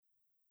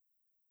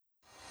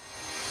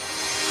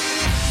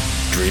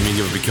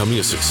Dreaming of becoming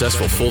a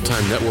successful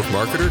full-time network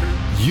marketer?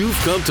 You've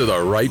come to the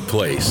right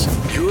place.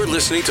 You're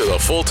listening to the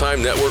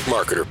Full-Time Network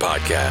Marketer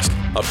Podcast,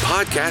 a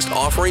podcast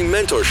offering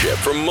mentorship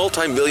from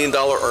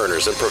multi-million-dollar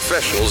earners and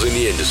professionals in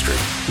the industry.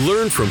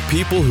 Learn from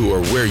people who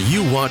are where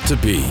you want to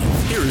be.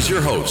 Here is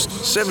your host,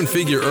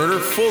 seven-figure earner,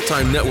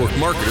 full-time network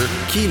marketer,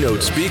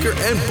 keynote speaker,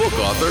 and book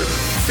author,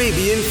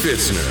 Fabian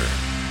Fitzner.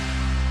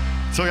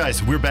 So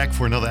guys, we're back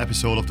for another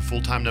episode of the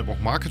Full-Time Network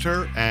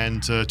Marketer,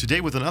 and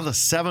today with another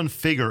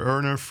seven-figure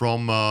earner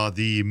from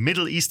the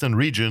Middle Eastern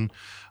region.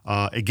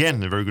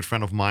 Again, a very good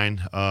friend of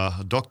mine,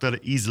 Dr.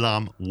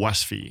 Islam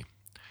Wasfi.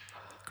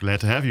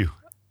 Glad to have you.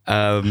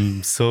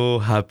 I'm so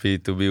happy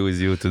to be with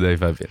you today,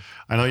 Fabian.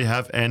 I know you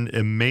have an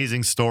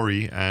amazing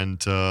story,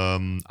 and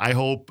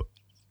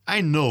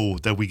I know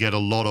that we get a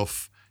lot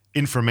of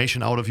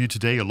information out of you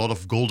today, a lot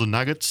of golden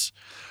nuggets,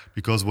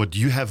 because what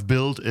you have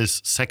built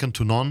is second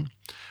to none.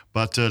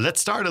 But let's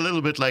start a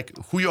little bit like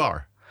who you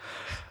are.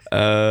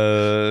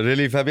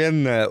 Really,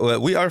 Fabian,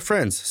 we are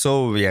friends.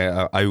 So,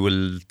 yeah, I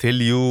will tell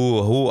you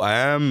who I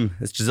am.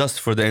 It's just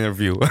for the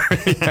interview.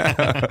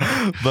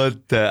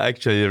 But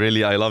actually,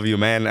 really, I love you,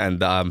 man.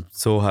 And I'm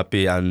so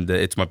happy. And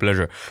it's my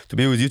pleasure to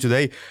be with you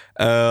today.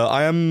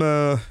 I am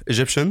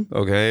Egyptian,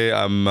 okay?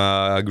 I'm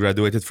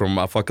graduated from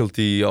a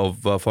faculty of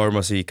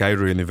pharmacy,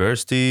 Cairo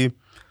University.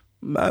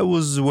 I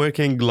was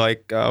working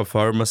like a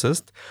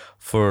pharmacist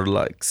for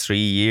like 3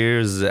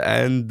 years,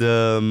 and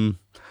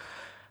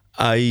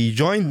I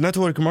joined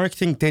network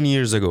marketing 10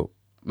 years ago.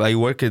 I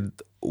worked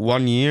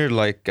 1 year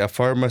like a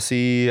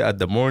pharmacy at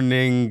the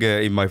morning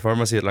in my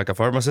pharmacy like a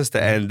pharmacist,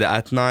 and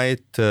at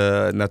night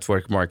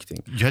network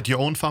marketing. You had your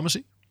own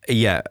pharmacy?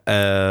 Yeah,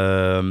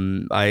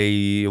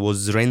 I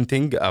was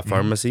renting a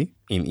pharmacy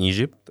in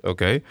Egypt,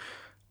 okay?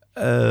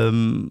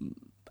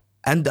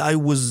 And I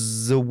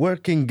was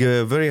working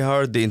very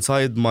hard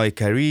inside my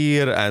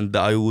career, and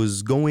I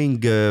was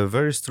going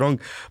very strong.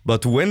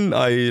 But when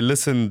I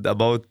listened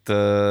about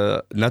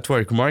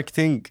network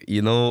marketing,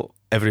 you know,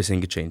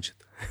 everything changed.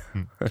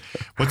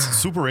 What's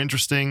super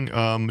interesting,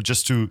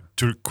 just to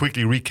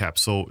quickly recap.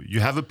 So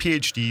you have a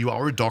PhD, you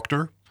are a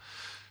doctor.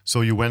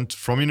 So you went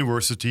from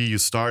university, you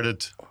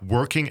started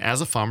working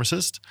as a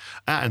pharmacist.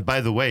 And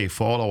by the way,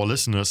 for all our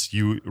listeners,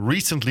 you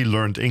recently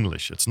learned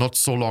English. It's not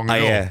so long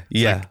ago.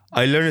 Yeah.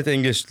 I learned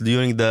English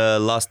during the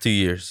last 2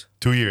 years.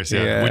 2 years,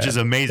 yeah. Which is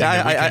amazing.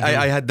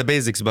 I had the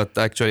basics, but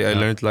actually I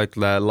learned like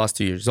the last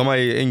 2 years. So my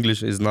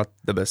English is not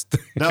the best.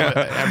 No,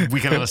 we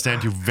can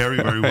understand you very,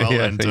 very well.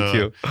 Yeah, and thank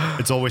you.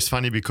 It's always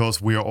funny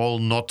because we are all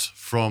not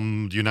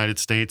from the United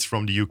States,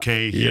 from the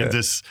UK here in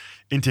this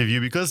interview,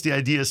 because the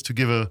idea is to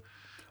give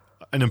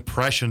an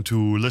impression to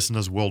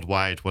listeners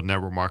worldwide what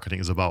network marketing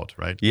is about,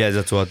 right? Yeah,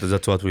 that's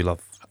what we love.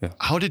 Yeah.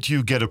 How did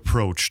you get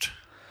approached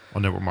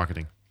on network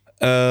marketing?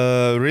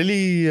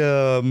 Really,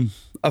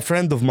 a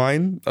friend of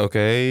mine.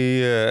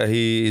 Okay,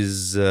 he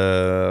is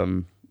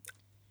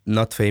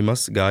not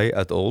famous guy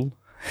at all.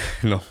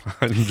 No,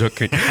 I'm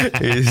joking.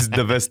 He's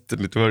the best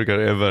networker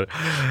ever.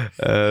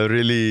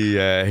 Really,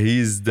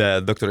 he's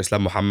the Dr.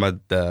 Islam Muhammad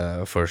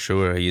for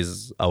sure.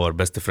 He's our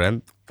best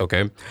friend.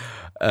 Okay.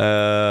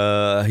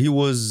 He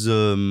was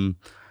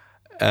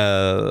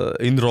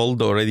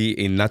enrolled already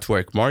in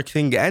network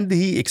marketing, and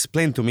he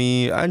explained to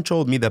me and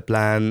showed me the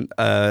plan.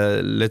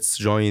 Let's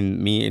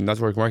join me in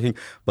network marketing.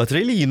 But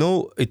really, you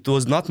know, it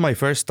was not my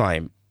first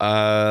time.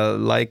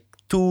 Like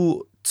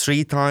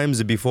 2-3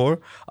 times before,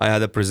 I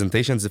had a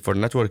presentations for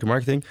network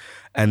marketing,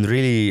 and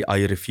really I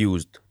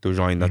refused to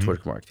join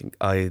network marketing.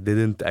 I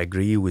didn't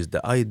agree with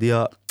the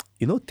idea.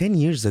 You know, 10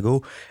 years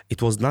ago,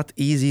 it was not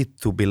easy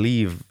to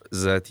believe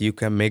that you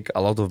can make a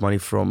lot of money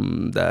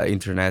from the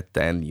internet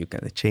and you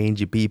can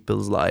change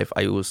people's life.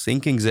 I was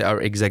thinking they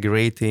are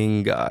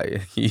exaggerating.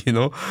 I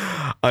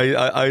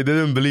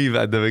didn't believe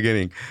at the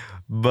beginning.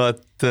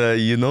 But,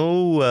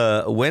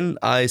 when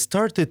I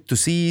started to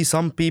see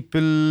some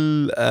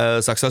people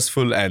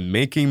successful and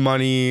making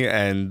money,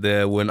 and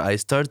when I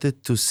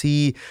started to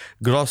see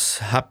growth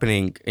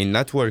happening in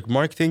network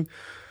marketing,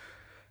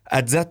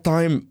 at that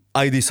time,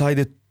 I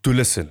decided to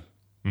listen,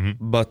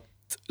 but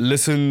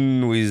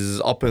listen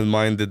with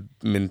open-minded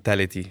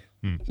mentality,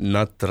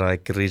 not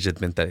like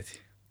rigid mentality.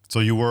 So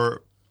you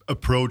were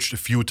approached a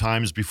few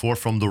times before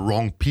from the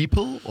wrong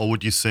people, or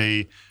would you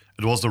say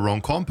it was the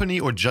wrong company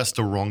or just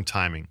the wrong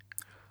timing?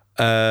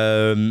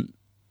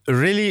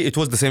 Really, it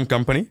was the same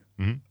company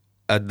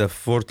at the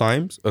 4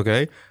 times,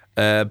 okay?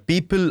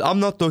 People, I'm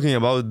not talking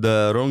about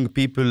the wrong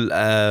people.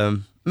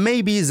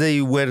 Maybe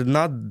they were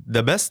not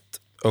the best,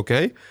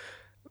 okay?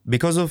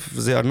 Because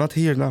they are not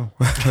here now.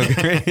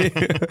 Okay?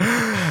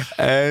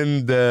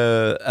 And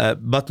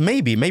but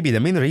maybe the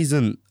main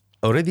reason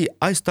already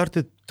I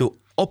started to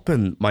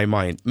open my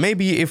mind.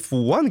 Maybe if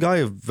one guy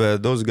of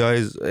those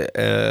guys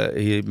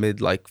he made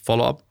like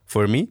follow up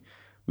for me,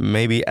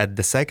 maybe at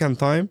the second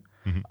time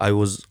I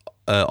was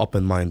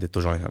open minded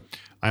to join him.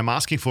 I'm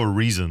asking for a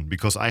reason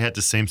because I had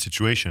the same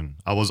situation.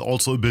 I was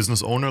also a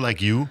business owner like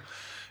you,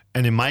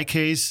 and in my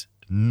case,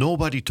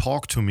 nobody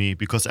talked to me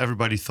because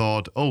everybody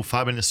thought, oh,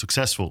 Fabian is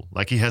successful.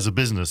 Like he has a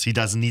business. He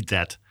doesn't need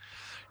that.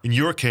 in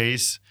your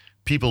case,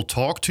 people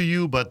talk to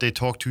you, but they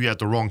talk to you at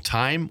the wrong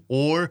time,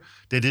 or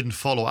they didn't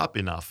follow up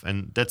enough.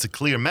 And that's a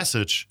clear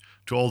message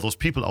to all those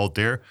people out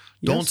there.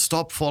 Don't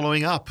stop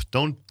following up.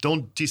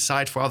 Don't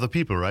decide for other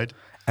people, right?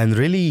 And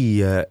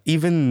really,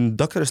 even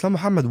Dr. Islam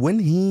Muhammad, when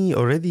he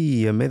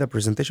already made a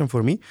presentation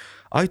for me,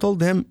 I told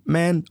him,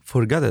 man,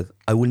 forget it.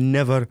 I will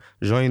never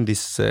join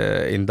this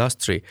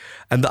industry.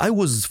 And I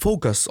was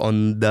focused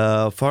on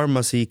the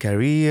pharmacy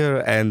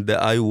career, and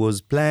I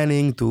was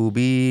planning to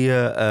be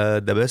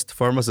the best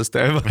pharmacist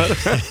ever.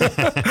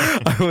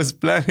 I was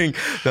planning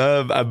to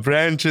have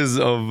branches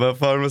of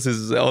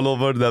pharmacies all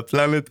over the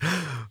planet.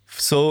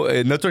 So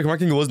network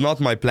marketing was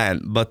not my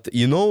plan. But,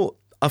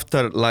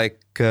 after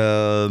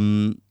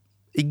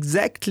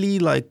exactly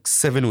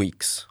 7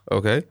 weeks,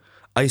 okay,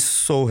 I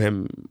saw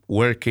him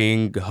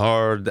working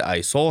hard.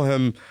 I saw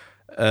him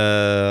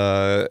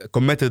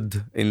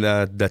committed in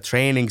the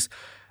trainings,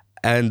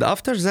 and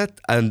after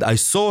that, and I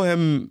saw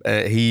him.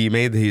 He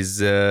made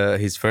his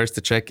first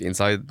check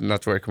inside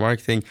network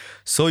marketing.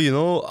 So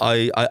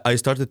I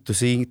started to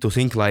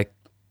think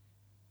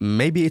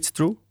maybe it's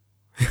true.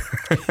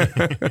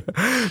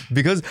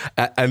 Because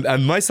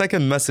and my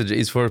second message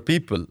is for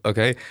people,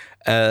 okay,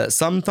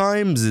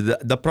 sometimes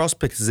the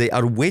prospects, they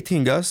are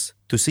waiting us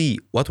to see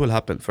what will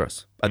happen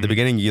first. At the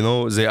beginning,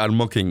 they are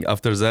mocking.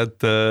 After that,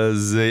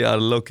 they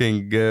are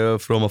looking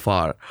from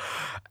afar,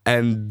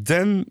 and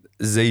then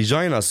they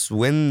join us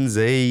when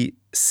they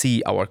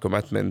see our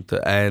commitment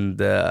and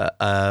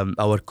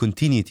our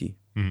continuity.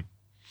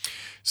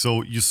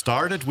 So you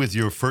started with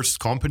your first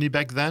company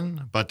back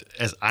then, but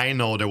as I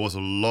know, there was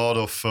a lot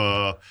of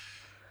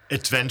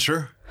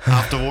adventure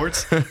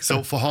afterwards.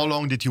 So for how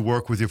long did you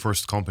work with your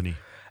first company?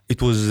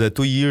 It was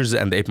 2 years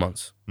and 8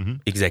 months.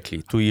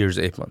 Exactly, 2 years,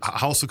 8 months.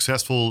 How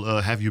successful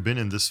have you been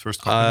in this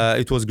first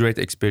company? It was great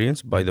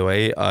experience, by the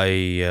way.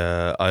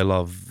 I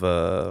love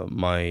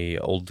my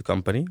old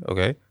company,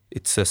 okay?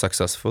 It's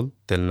successful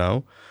till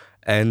now.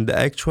 And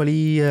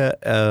actually,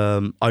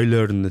 I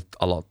learned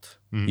a lot.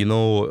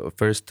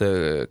 First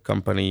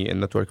company in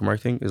network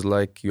marketing is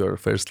like your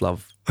first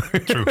love.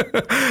 True.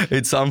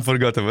 It's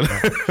unforgettable.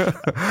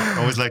 I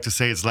always like to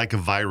say it's like a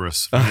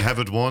virus. When you have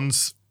it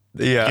once,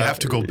 you have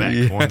to go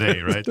back one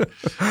day, right?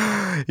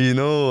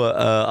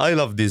 I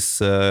love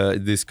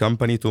this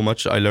company too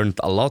much. I learned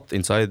a lot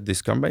inside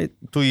this company.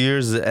 2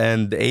 years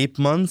and 8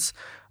 months,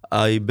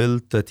 I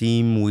built a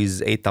team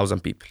with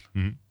 8,000 people.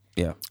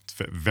 Yeah.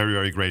 Very,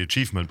 very great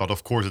achievement. But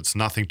of course, it's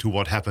nothing to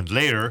what happened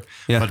later.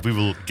 Yeah. But we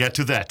will get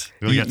to that.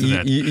 We'll get to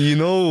that.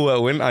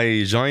 When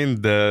I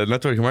joined the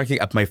network marketing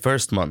at my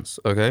first month,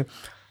 okay,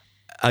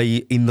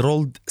 I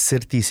enrolled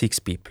 36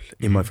 people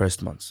in my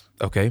first month,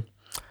 okay?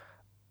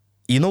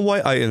 You know why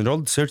I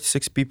enrolled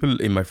 36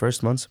 people in my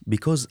first month?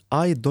 Because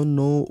I don't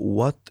know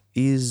what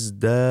is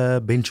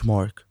the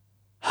benchmark.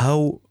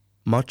 How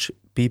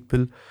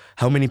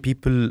many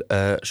people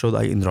should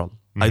I enroll?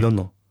 I don't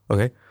know,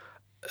 okay?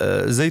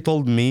 They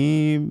told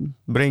me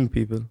bring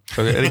people,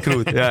 okay,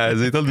 recruit. Yeah,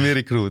 they told me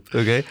recruit,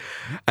 okay.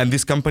 And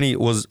this company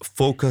was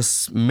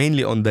focused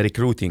mainly on the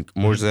recruiting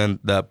more than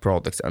the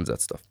products and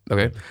that stuff,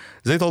 okay.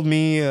 They told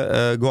me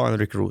go and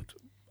recruit.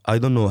 I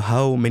don't know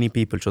how many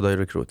people should I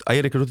recruit. I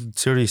recruited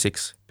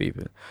 36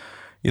 people.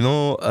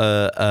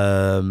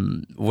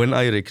 When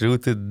I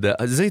recruited,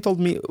 they told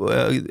me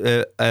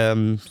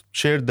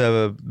share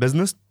the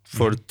business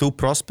for 2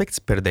 prospects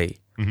per day.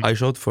 I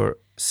showed for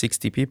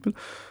 60 people.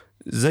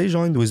 They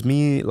joined with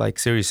me like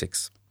Series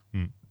 6.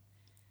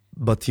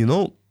 But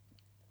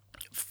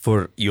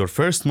for your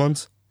first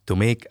month to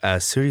make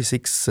a Series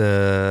 6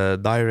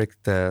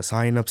 direct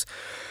signups,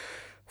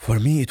 for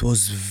me it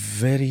was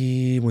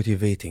very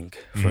motivating.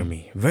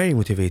 Very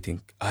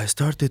motivating. I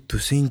started to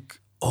think,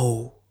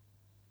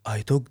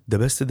 I took the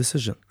best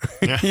decision.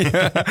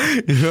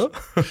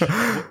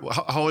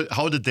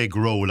 How did they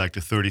grow, like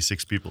the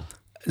 36 people?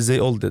 They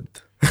all did.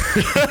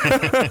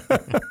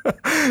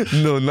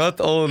 No, not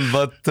all,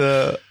 but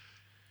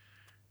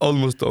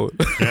almost all.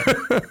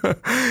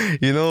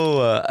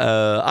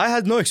 I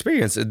had no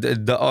experience.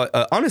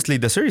 Honestly,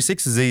 the Series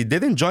 6, they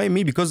didn't join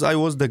me because I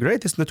was the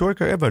greatest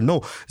networker ever.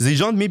 No, they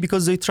joined me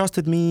because they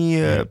trusted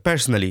me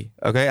personally,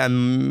 okay, and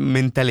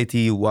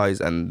mentality-wise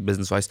and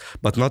business-wise,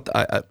 but not.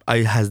 I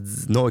had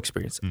no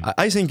experience.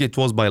 I think it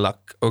was by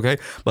luck, okay,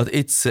 but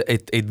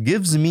it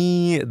gives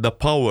me the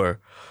power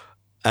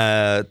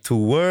to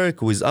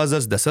work with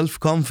others, the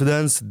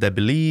self-confidence, the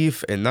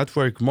belief in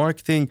network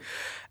marketing.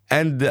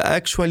 And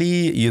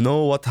actually,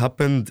 what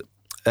happened?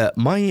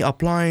 My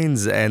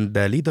uplines and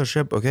the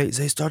leadership, okay,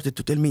 they started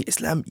to tell me,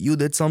 Islam, you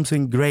did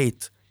something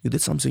great.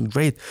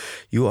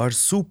 You are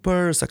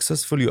super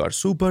successful. You are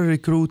super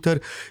recruiter.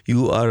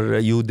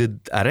 You did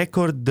a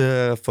record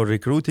for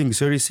recruiting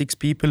 36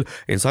 people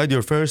inside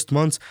your first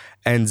month,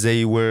 and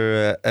they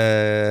were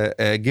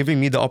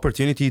giving me the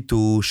opportunity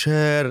to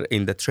share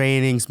in the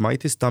trainings my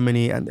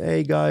testimony. And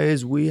hey,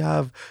 guys, we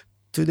have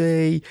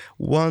today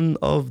one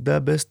of the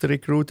best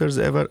recruiters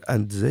ever,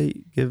 and they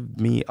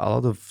give me a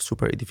lot of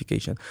super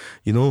edification.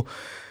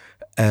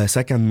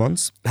 Second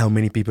month, how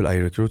many people I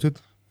recruited?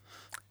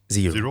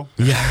 Zero?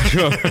 Yeah,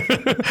 sure.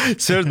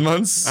 Third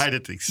month, I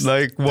did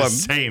like the one.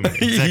 same.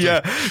 Exactly.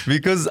 Yeah,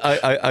 because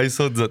I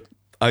thought that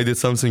I did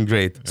something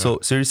great. So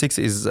Series 6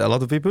 is a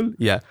lot of people.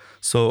 Yeah.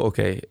 So,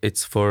 okay,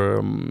 it's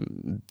for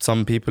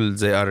some people,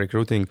 they are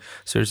recruiting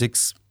Series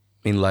 6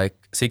 in like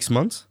 6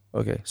 months.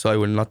 Okay, so I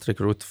will not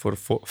recruit for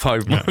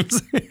 5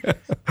 months.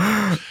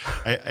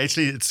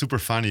 Actually, it's super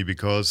funny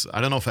because I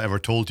don't know if I ever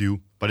told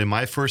you, but in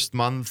my first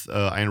month,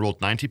 I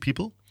enrolled 90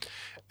 people.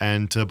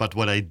 And but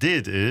what I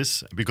did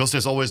is, because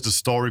there's always the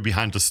story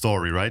behind the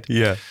story, right?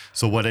 Yeah.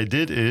 So what I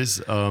did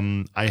is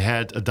I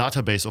had a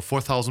database of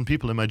 4,000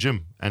 people in my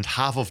gym, and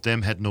half of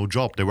them had no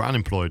job. They were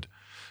unemployed.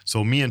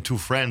 So me and two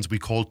friends, we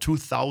called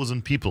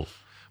 2,000 people.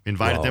 We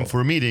invited them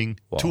for a meeting.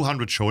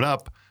 200 showed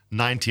up,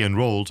 90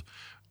 enrolled.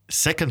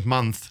 Second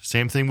month,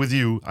 same thing with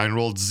you. I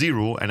enrolled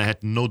 0 and I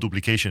had no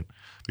duplication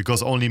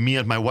because only me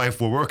and my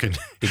wife were working.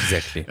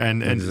 Exactly.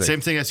 and Exactly.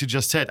 Same thing as you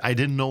just said, I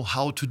didn't know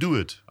how to do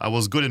it. I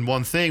was good in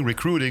one thing,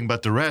 recruiting,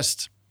 but the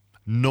rest,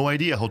 no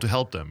idea how to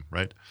help them,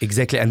 right?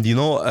 Exactly. And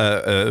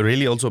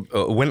really also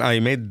when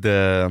I made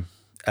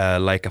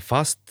like a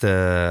fast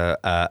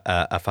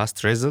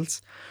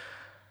results,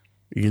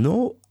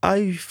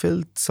 I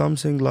felt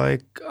something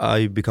like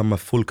I become a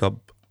full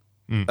cup,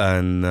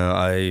 and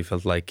I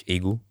felt like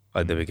ego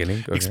at the beginning.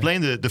 Okay.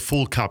 Explain the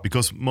full cup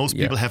because most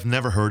people have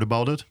never heard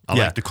about it. I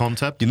like the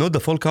concept. The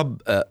full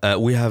cup,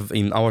 we have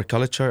in our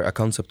culture a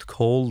concept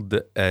called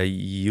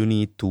you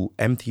need to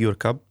empty your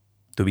cup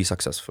to be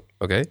successful.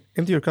 Okay,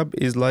 empty your cup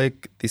is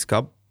like this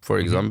cup, for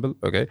example.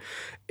 Okay,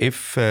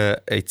 if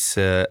it's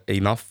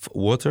enough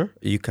water,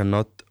 you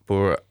cannot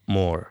pour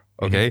more.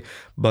 Okay,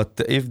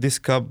 but if this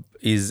cup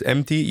is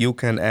empty, you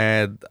can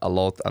add a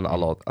lot and a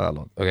lot and a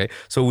lot. Okay,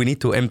 so we need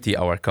to empty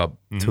our cup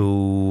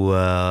to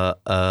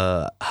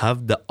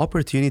have the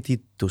opportunity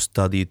to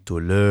study, to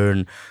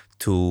learn,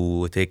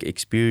 to take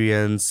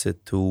experience,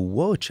 to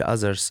watch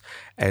others,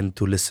 and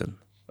to listen.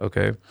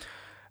 Okay,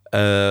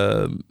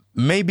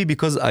 maybe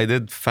because I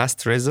did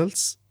fast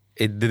results,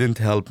 it didn't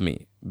help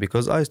me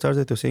because I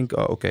started to think,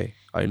 oh, okay,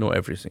 I know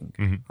everything.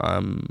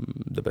 I'm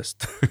the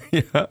best.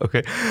 Yeah,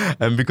 okay.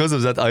 And because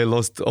of that, I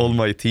lost all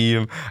my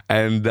team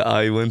and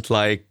I went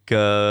like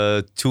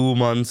 2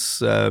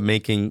 months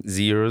making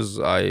zeros.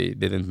 I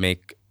didn't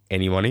make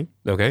any money.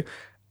 Okay.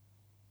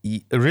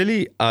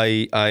 Really,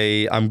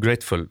 I'm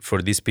grateful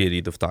for this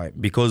period of time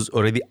because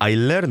already I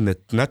learned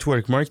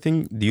network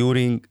marketing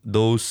during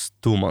those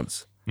 2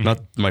 months, not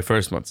my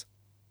first month.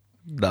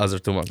 The other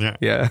 2 months.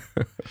 Yeah.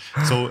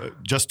 So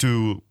just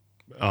to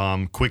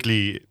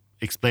quickly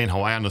explain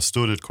how I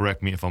understood it,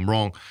 correct me if I'm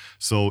wrong.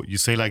 So you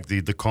say like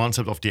the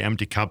concept of the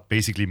empty cup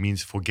basically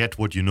means forget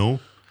what you know.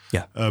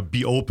 Yeah.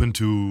 Be open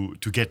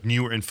to get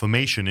newer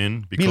information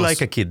in. Because be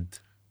like a kid.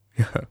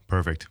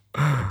 Perfect.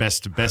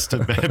 Best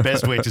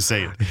way to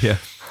say it. Yeah.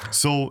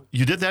 So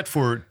you did that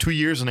for 2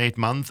 years and 8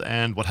 months,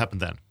 and what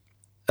happened then?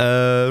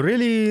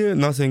 Really,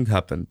 nothing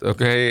happened.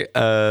 Okay.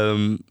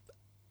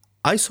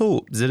 I saw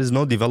there is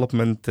no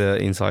development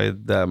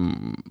inside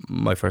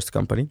my first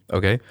company.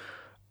 Okay.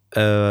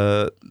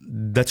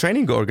 The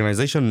training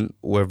organization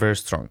were very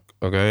strong.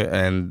 Okay.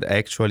 And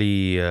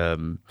actually,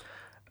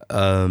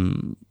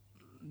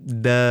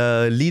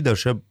 the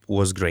leadership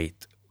was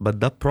great. But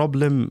the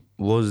problem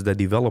was the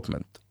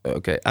development.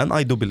 Okay. And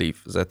I do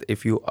believe that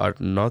if you are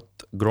not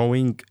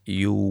growing,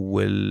 you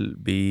will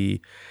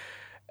be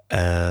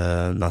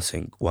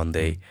nothing one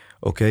day.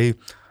 Okay.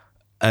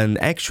 And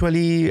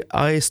actually,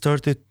 I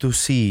started to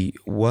see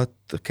what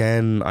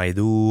can I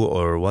do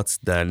or what's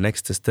the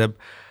next step.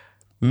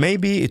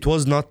 Maybe it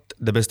was not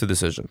the best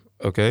decision,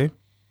 okay?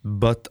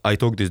 But I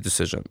took this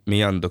decision.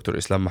 Me and Dr.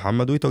 Islam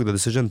Muhammad, we took the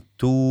decision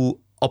to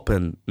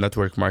open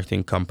network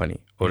marketing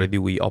company. Already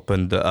we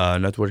opened a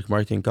network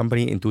marketing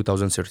company in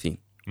 2013.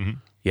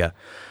 Yeah.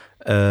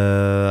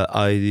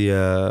 I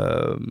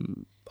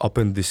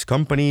opened this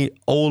company.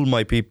 All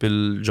my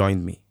people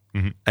joined me.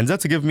 And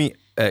that's gave me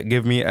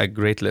a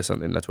great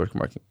lesson in network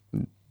marketing.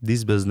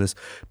 This business,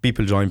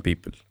 people join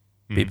people.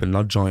 People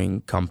not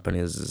join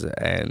companies,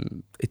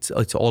 and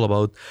it's all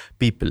about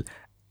people.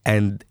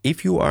 And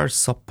if you are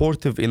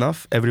supportive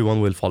enough, everyone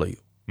will follow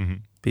you.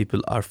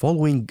 People are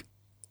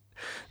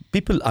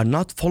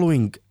not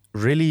following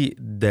really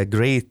the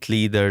great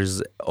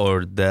leaders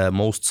or the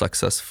most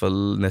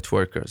successful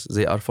networkers.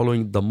 They are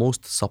following the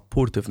most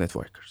supportive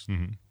networkers.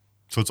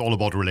 So it's all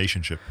about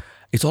relationship.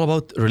 It's all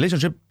about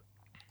relationship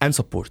and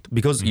support,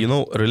 because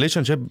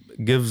relationship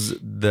gives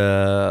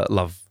the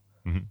love.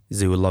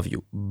 They will love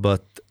you,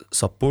 but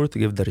support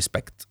give the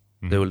respect.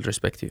 They will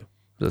respect you.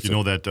 That's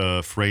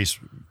that phrase,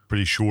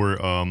 pretty sure,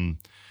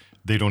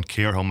 they don't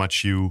care how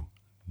much you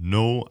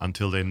know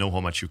until they know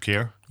how much you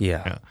care.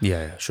 Yeah,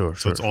 sure.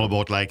 So it's all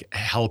about like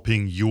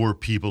helping your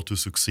people to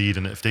succeed,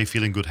 and if they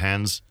feel in good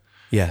hands.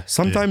 Yeah,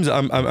 sometimes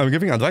I'm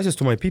giving advices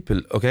to my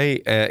people. Okay,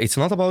 it's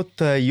not about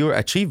your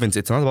achievements.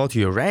 It's not about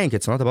your rank.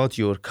 It's not about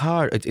your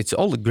car. It's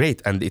all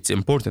great and it's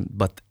important.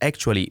 But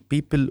actually,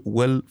 people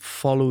will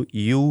follow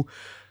you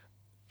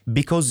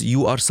because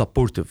you are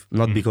supportive,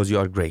 not because you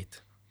are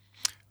great.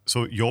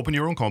 So you open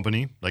your own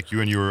company, like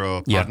you and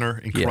your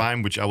partner in Yeah.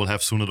 crime, which I will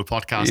have soon on the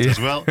podcast as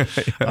well.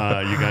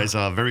 You guys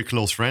are very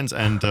close friends,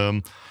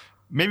 and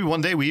maybe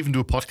one day we even do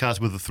a podcast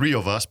with the three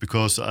of us,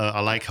 because I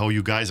like how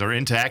you guys are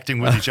interacting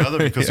with each other,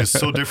 because you're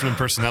so different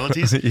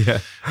personalities. Yeah.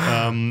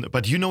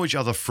 But you know each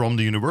other from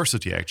the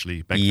university,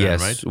 actually, back Yes,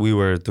 then, right? we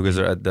were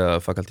together at the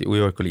faculty. We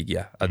were colleagues,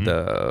 at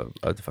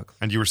the faculty.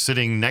 And you were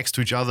sitting next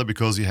to each other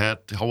because you had,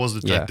 how was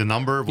it? Yeah. Like the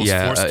number was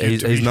Yeah, forced you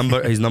to his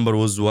be- number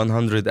was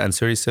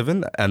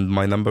 137 and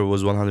my number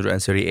was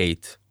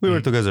 138. We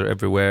were together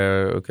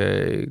everywhere,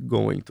 okay,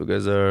 going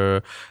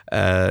together,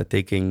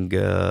 taking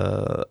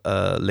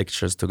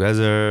lectures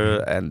together,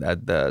 and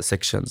at the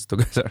sections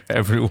together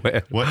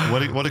everywhere.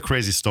 What a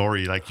crazy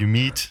story. Like you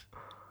meet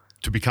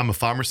to become a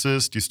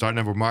pharmacist, you start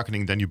network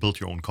marketing, then you build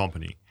your own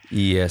company.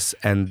 Yes,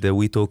 and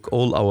we took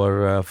all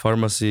our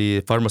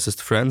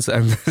pharmacist friends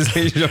and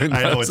they joined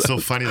I know, us. it's so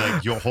funny.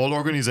 Like your whole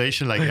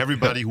organization, like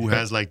everybody who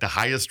has like the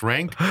highest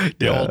rank,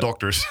 they're all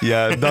doctors.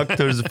 Yeah,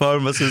 doctors,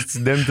 pharmacists,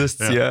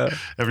 dentists, yeah.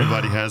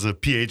 Everybody has a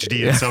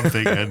PhD in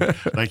something, and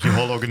like your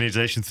whole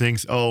organization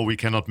thinks, oh, we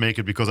cannot make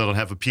it because I don't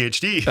have a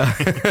PhD.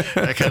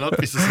 I cannot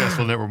be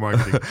successful in network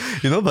marketing.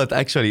 But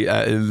actually,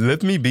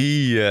 let me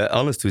be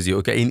honest with you.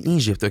 Okay, in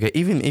Egypt, okay,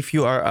 even if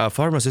you are a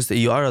pharmacist,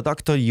 you are a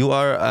doctor, you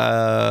are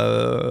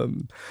a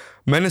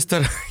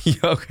minister,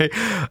 okay.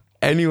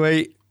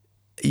 Anyway,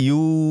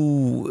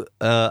 you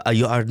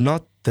are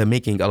not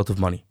making a lot of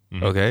money.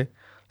 Okay,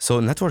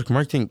 so network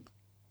marketing,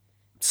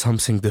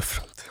 something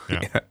different.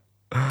 Yeah.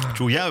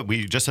 True. Yeah,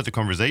 we just had a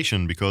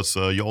conversation because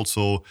you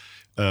also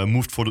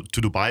moved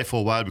to Dubai for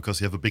a while because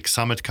you have a big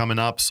summit coming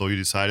up. So you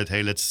decided,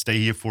 hey, let's stay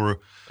here for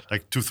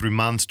like 2-3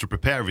 months to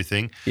prepare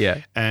everything.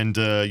 Yeah. And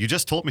you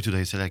just told me today,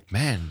 you said like,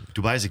 man,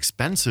 Dubai is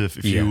expensive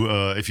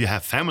if you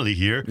have family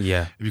here.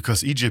 Yeah.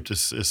 Because Egypt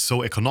is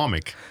so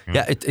economic.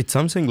 Yeah, it's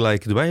something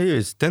like Dubai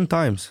is 10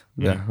 times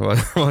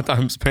what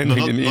I'm spending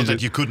in Egypt. Not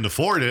that you couldn't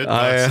afford it.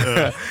 I,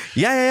 But,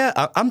 yeah.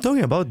 I'm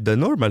talking about the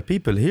normal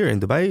people here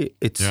in Dubai.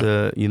 It's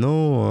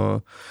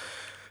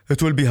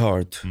it will be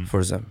hard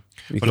for them.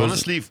 but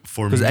honestly,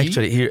 for me, because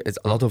actually here it's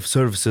a lot of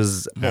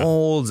services,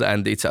 malls,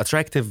 and it's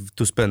attractive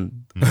to spend.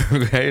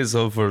 Okay,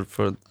 so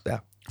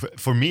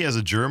for me as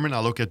a German, I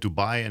look at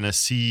Dubai and I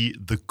see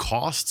the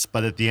costs,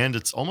 but at the end,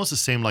 it's almost the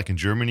same like in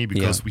Germany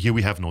because here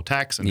we have no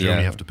tax, and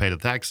Germany have to pay the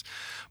tax.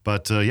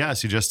 But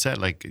as you just said,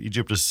 like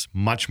Egypt is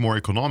much more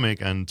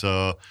economic, and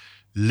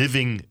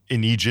living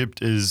in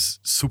Egypt is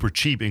super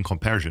cheap in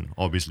comparison,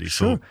 obviously.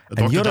 Sure. So a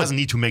doctor doesn't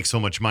need to make so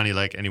much money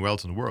like anywhere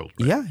else in the world.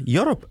 Right? Yeah,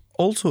 Europe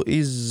also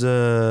is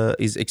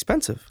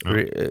expensive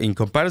in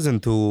comparison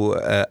to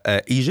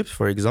Egypt,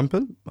 for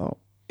example. Oh,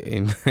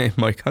 in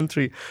my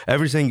country,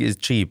 everything is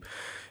cheap.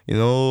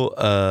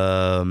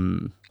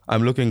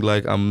 I'm looking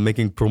like I'm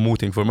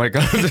promoting for my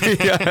country,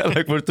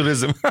 like for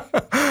tourism.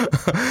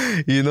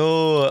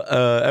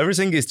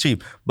 Everything is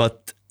cheap,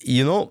 but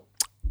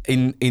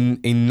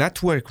in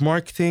network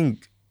marketing,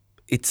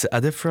 it's a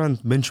different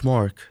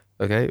benchmark.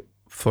 Okay,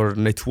 for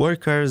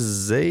networkers,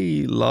 they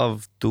love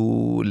to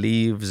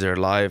live their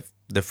life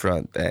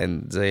different, and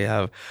they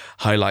have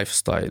high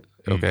lifestyle.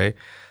 Okay,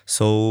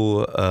 so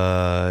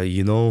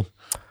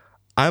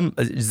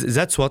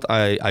that's what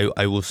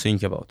I will think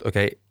about.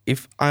 Okay, if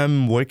I'm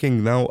working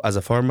now as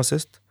a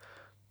pharmacist,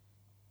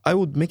 I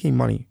would making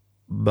money,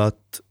 but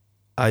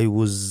I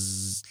was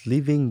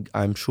living,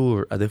 I'm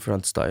sure, a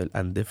different style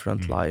and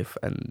different life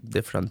and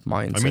different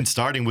mindset. I mean,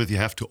 starting with, you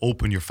have to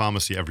open your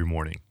pharmacy every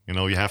morning.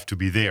 You have to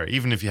be there.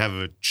 Even if you have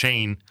a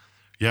chain,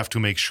 you have to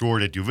make sure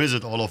that you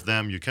visit all of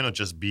them. You cannot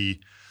just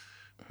be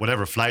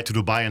fly to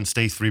Dubai and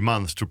stay 3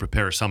 months to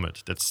prepare a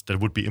summit. That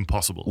would be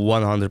impossible.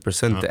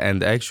 100%.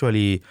 And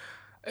actually,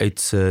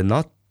 it's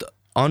not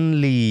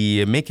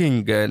only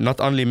making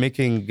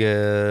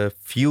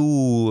few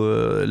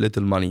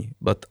little money,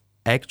 but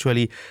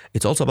actually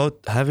it's also about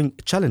having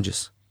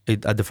challenges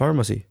at the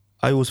pharmacy.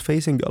 I was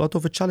facing a lot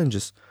of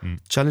challenges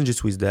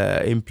with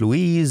the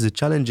employees,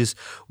 challenges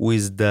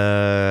with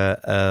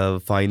the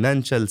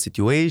financial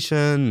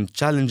situation,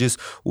 challenges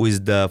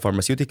with the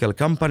pharmaceutical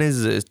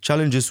companies,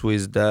 challenges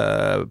with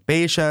the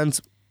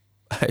patients.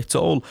 It's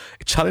all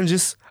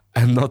challenges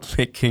and not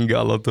making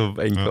a lot of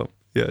income.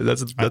 Yeah,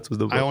 that's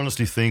the. I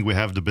honestly think we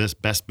have the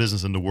best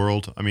business in the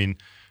world. I mean,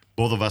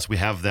 both of us, we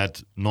have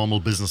that normal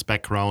business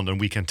background, and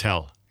we can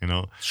tell.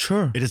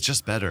 Sure, it is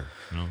just better.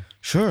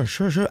 Sure,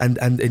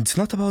 and it's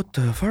not about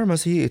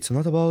pharmacy. It's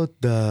not about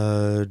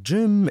the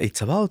gym.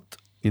 It's about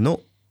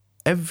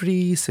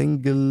every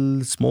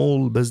single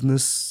small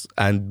business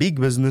and big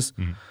business.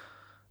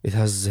 It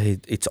has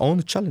its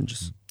own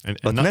challenges.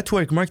 But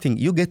network marketing,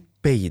 you get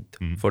paid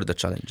for the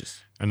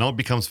challenges. And now it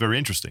becomes very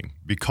interesting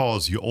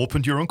because you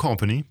opened your own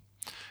company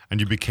and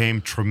you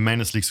became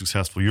tremendously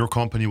successful. Your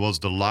company was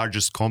the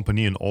largest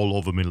company in all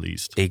over Middle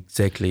East.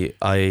 Exactly.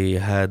 I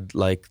had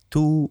like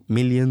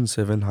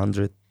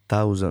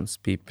 2,700,000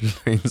 people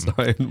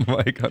inside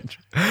my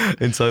country,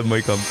 inside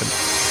my company.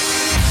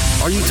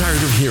 Are you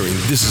tired of hearing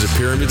this is a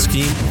pyramid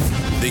scheme?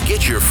 Then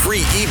get your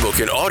free ebook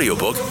and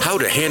audiobook, How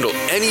to Handle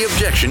Any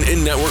Objection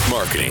in Network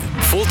Marketing.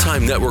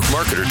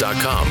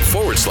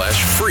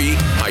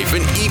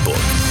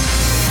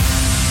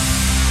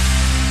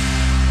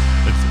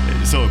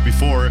 FulltimeNetworkMarketer.com/free-ebook. So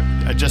before,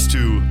 just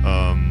to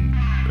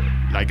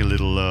like a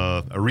little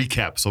a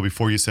recap. So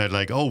before you said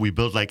like, oh, we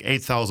built like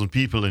 8,000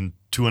 people in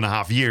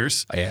 2.5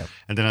 years. Yeah.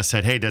 And then I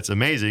said, hey, that's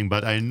amazing,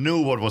 but I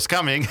knew what was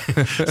coming.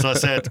 So I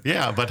said,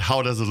 yeah, but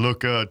how does it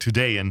look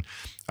today? And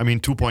I mean,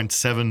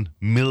 2.7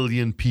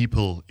 million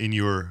people in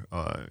your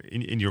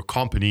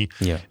company.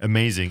 Yeah.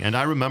 Amazing. And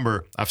I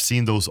remember I've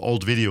seen those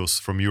old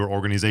videos from your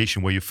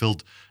organization where you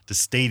filled the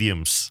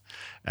stadiums,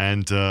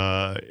 and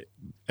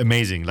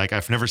amazing. Like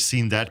I've never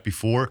seen that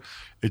before.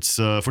 It's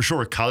for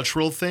sure a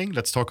cultural thing.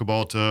 Let's talk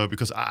about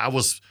because I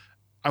was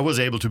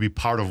able to be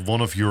part of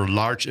one of your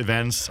large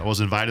events. I was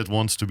invited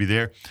once to be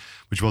there,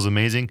 which was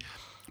amazing.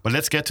 But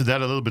let's get to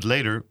that a little bit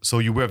later. So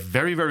you were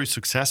very, very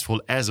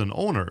successful as an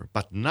owner,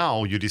 but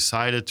now you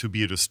decided to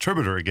be a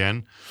distributor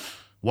again.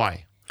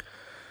 Why?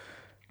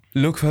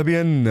 Look,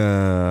 Fabian,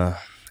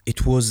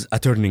 it was a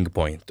turning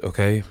point,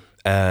 okay?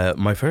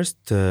 My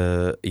first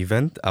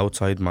event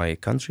outside my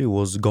country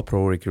was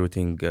GoPro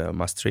Recruiting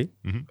Mastery,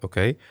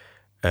 okay?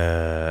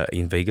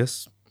 In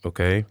Vegas,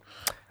 okay?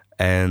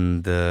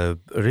 And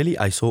really,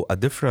 I saw a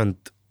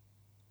different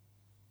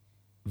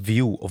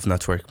view of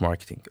network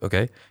marketing,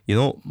 okay? You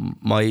know,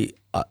 my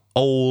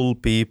all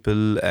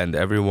people and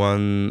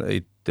everyone,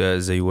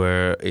 they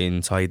were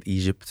inside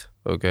Egypt,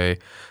 okay?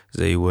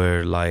 They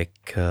were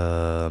like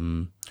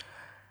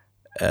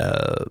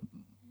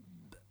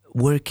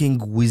working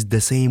with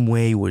the same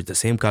way, with the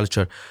same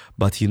culture.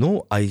 But, you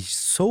know, I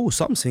saw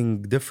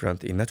something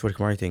different in network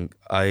marketing.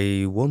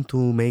 I want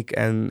to make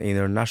an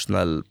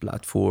international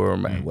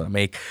platform. I want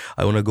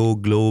to go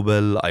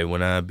global. I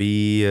want to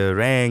be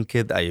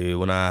ranked. I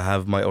want to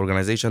have my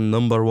organization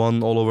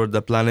 #1 all over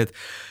the planet.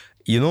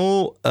 You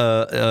know,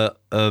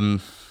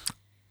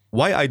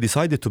 why I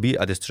decided to be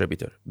a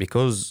distributor?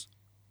 Because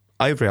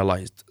I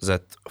realized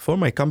that for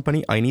my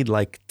company, I need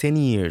like 10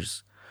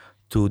 years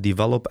to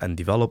develop, and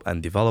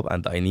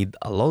I need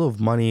a lot of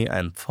money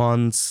and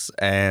funds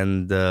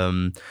and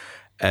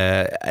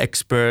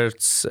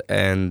experts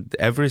and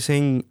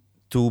everything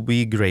to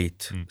be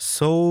great.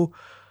 So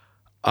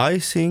I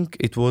think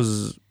it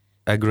was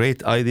a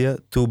great idea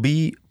to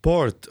be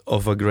part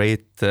of a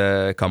great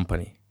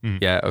company.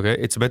 Yeah, okay.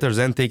 It's better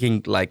than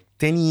taking like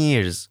 10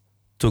 years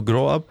to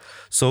grow up,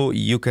 so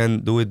you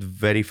can do it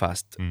very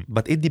fast.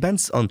 But it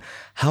depends on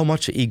how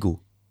much ego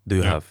do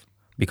you have.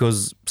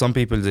 Because some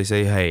people, they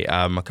say, hey,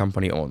 I'm a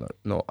company owner.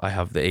 No, I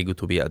have the ego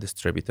to be a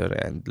distributor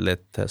and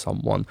let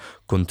someone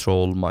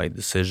control my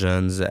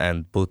decisions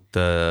and put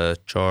the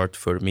chart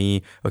for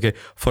me. Okay,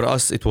 for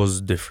us, it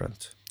was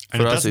different.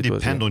 And it doesn't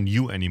depend on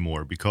you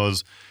anymore,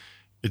 because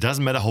it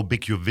doesn't matter how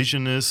big your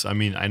vision is. I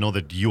mean, I know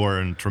that you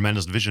are a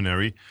tremendous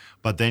visionary,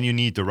 but then you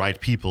need the right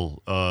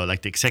people,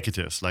 like the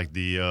executives, like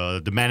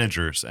the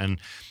managers.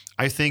 And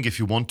I think if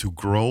you want to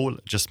grow,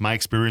 just my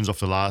experience of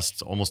the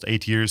last almost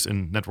 8 years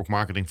in network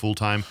marketing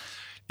full-time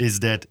is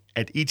that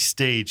at each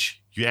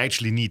stage, you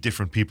actually need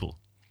different people.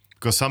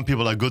 Because some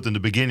people are good in the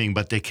beginning,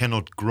 but they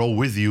cannot grow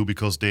with you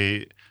because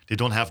they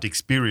don't have the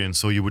experience.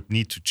 So you would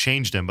need to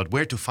change them. But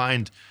where to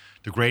find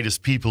the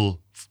greatest people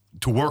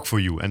to work for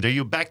you? And there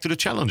you're back to the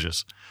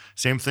challenges.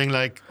 Same thing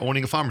like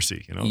owning a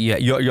pharmacy, you know? Yeah,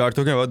 you are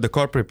talking about the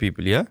corporate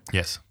people, yeah?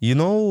 Yes. You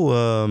know,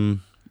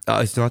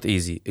 it's not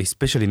easy,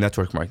 especially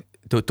network marketing.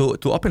 To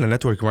open a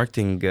network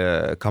marketing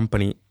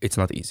company, it's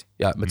not easy.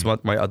 Yeah, it's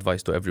not my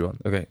advice to everyone.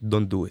 Okay,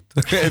 don't do it.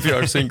 If you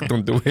are saying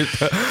don't do it,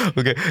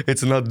 okay,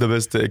 it's not the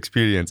best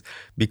experience.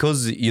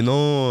 Because, you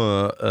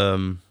know,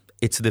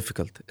 it's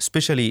difficult,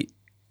 especially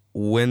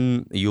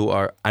when you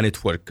are a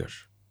networker,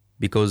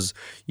 because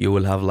you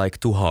will have like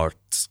two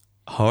hearts.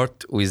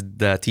 Heart with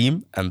the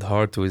team and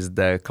heart with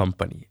the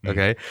company,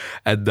 okay?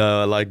 At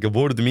the like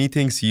board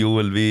meetings, you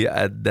will be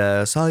at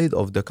the side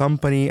of the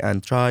company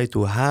and try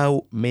to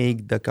how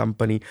make the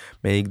company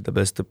make the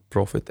best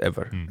profit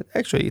ever. But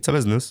actually, it's a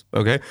business,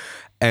 okay?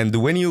 And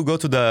when you go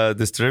to the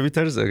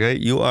distributors, okay,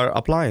 you are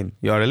applying,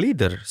 you are a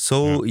leader.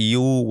 So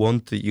you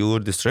want your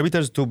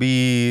distributors to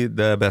be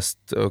the best,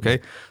 okay?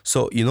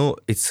 So, you know,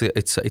 it's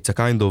a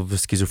kind of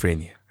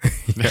schizophrenia.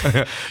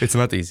 It's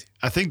not easy.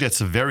 I think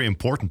that's a very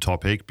important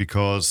topic,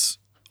 because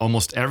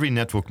almost every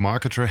network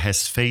marketer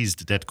has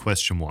faced that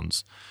question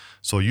once.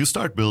 So you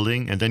start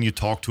building and then you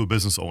talk to a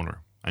business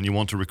owner and you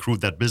want to recruit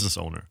that business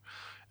owner.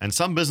 And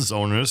some business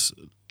owners,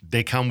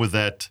 they come with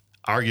that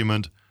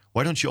argument,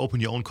 why don't you open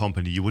your own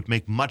company? You would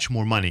make much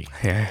more money,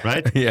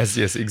 right? Yes,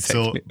 exactly.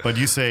 So, but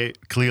you say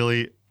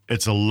clearly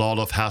it's a lot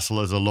of hassle,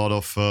 it's a lot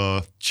of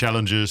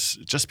challenges.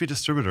 Just be a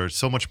distributor. It's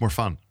so much more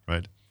fun,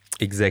 right?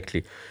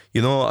 Exactly.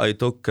 You know, I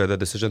took the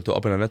decision to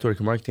open a network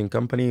marketing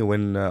company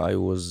when I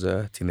was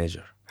a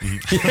teenager.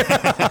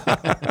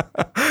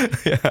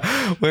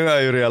 When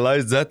I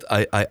realized that,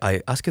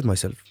 I asked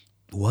myself,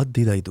 what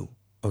did I do?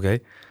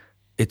 Okay.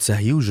 It's a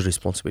huge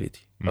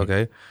responsibility.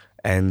 Okay.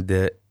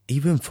 And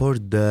even for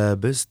the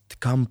best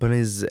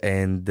companies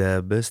and the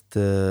best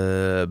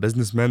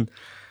businessmen,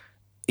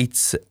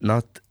 it's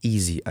not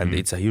easy and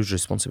it's a huge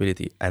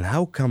responsibility. And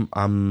how come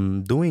I'm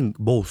doing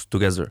both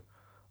together?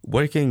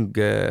 Working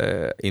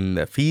in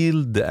the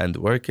field and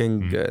working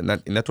in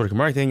network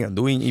marketing and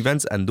doing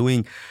events and doing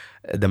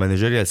the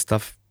managerial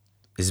stuff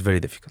is very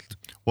difficult.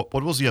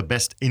 What was your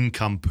best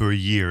income per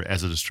year as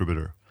a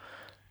distributor?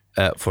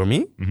 For me,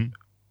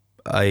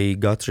 I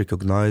got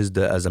recognized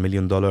as $1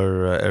 million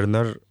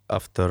earner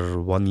after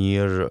 1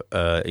 year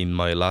in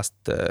my last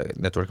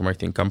network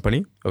marketing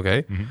company. Okay.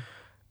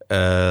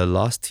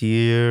 Last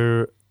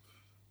year,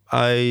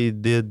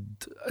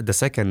 the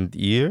second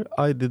year,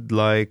 I did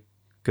like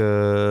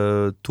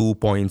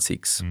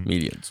 2.6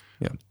 millions.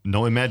 Yeah.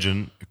 Now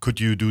imagine,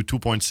 could you do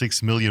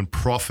 2.6 million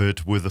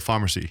profit with the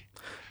pharmacy?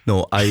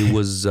 No,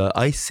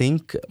 I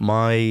think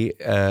my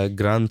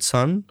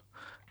grandson,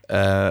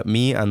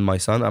 me and my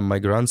son and my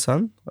grandson,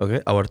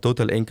 okay, our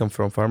total income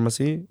from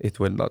pharmacy, it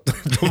will not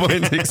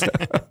 2.6.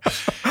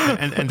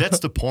 and that's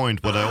the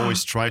point, what I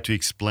always try to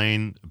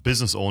explain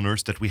business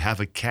owners, that we have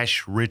a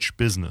cash-rich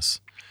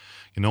business.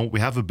 You know, we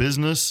have a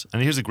business,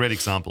 and here's a great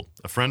example.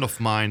 A friend of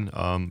mine,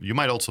 you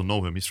might also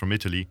know him, he's from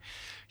Italy.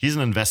 He's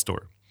an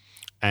investor,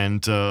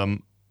 and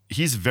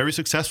he's very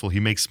successful. He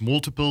makes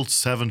multiple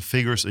 7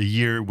 figures a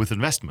year with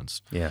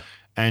investments. Yeah.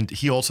 And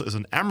he also is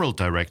an Emerald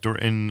director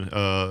in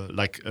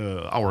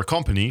our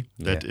company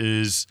that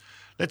is,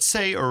 let's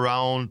say,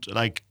 around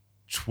like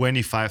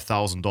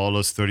 $25,000,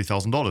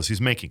 $30,000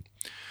 he's making.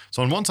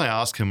 So on once I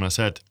asked him, and I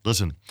said,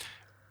 listen,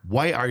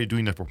 why are you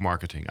doing network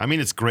marketing? I mean,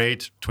 it's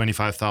great,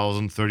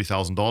 $25,000,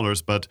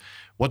 $30,000, but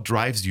what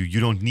drives you? You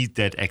don't need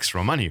that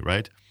extra money,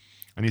 right?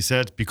 And he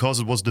said,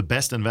 because it was the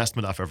best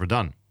investment I've ever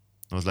done.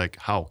 I was like,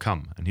 how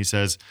come? And he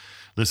says,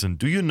 listen,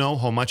 do you know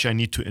how much I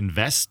need to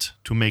invest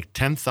to make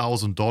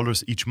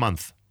 $10,000 each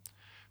month?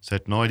 I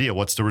said, no idea.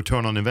 What's the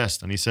return on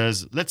invest? And he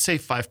says, let's say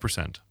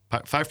 5%.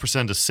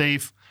 5% is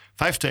safe,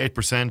 5 to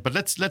 8%, but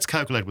let's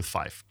calculate with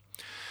 5.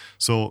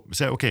 So I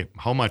said, okay,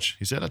 how much?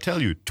 He said, I'll tell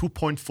you,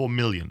 2.4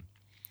 million.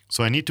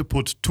 So I need to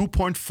put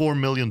 $2.4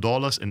 million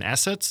in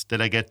assets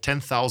that I get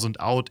 10,000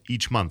 out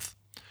each month.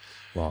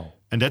 Wow.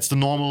 And that's the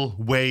normal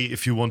way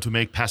if you want to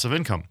make passive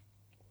income.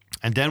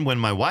 And then when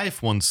my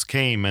wife once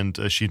came and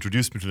she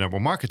introduced me to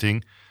network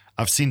marketing,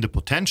 I've seen the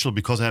potential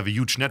because I have a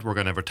huge network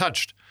I never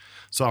touched.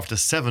 So after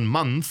 7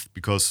 months,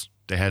 because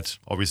they had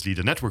obviously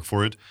the network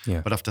for it,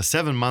 but after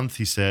 7 months,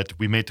 he said,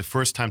 we made the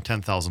first time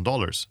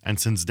 $10,000. And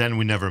since then,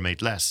 we never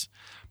made less.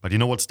 But you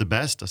know what's the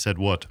best? I said,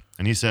 what?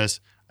 And he says,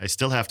 I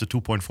still have the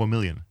 2.4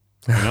 million.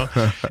 You know,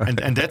 and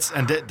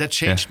that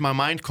changed my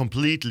mind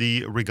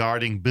completely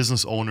regarding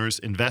business owners,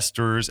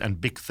 investors,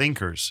 and big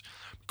thinkers,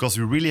 because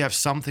we really have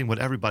something what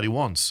everybody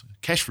wants: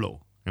 cash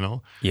flow. You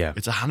know,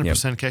 it's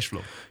 100% cash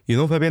flow. You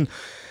know, Fabian,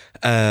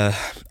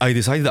 I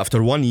decided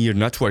after 1 year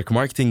network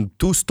marketing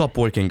to stop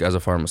working as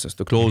a pharmacist,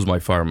 to close my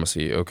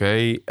pharmacy.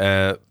 Okay,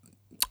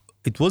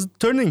 it was a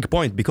turning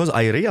point because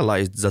I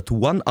realized that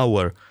 1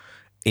 hour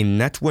in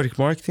network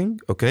marketing,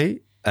 okay.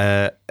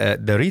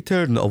 The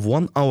return of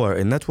 1 hour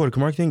in network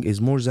marketing is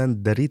more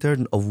than the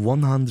return of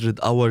 100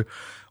 hours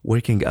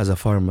working as a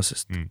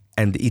pharmacist.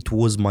 And it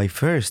was my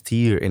first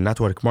year in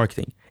network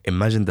marketing.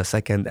 Imagine the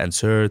second and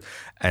third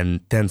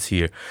and 10th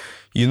year.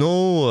 You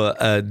know,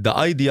 the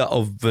idea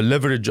of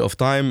leverage of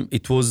time,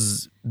 it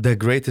was the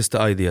greatest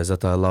idea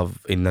that I love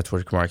in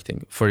network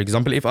marketing. For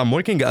example, if I'm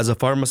working as a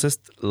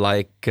pharmacist,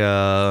 like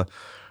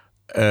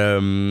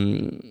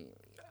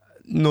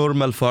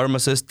normal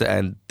pharmacist,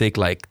 and take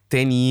like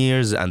 10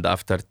 years, and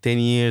after 10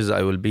 years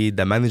I will be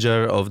the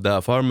manager of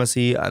the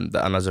pharmacy, and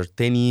another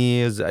 10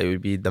 years I will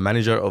be the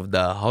manager of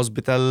the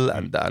hospital,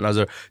 and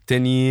another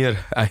 10 years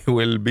I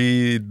will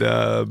be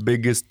the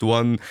biggest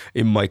one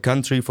in my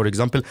country, for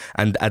example,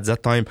 and at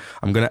that time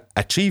I'm gonna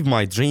achieve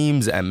my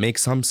dreams and make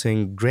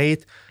something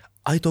great.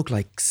 I took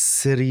like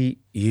 30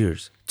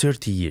 years.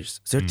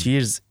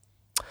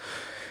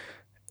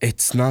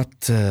 It's not,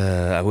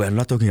 we're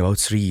not talking about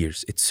 3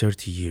 years, it's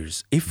 30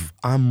 years. If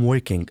I'm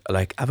working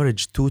like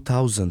average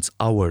 2,000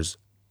 hours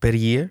per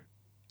year,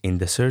 in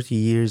the 30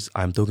 years,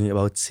 I'm talking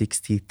about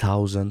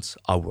 60,000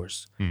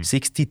 hours.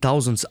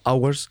 60,000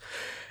 hours.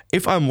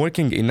 If I'm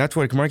working in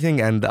network marketing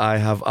and I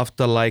have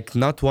after like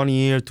not 1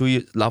 year, 2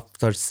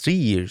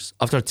 years,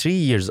 after 3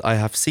 years, I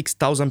have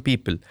 6,000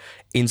 people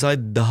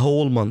inside the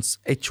whole month.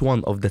 Each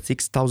one of the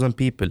 6,000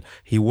 people,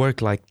 he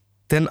worked like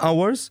 10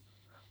 hours.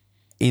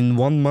 In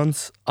 1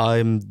 month,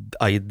 I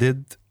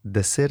did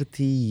the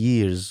 30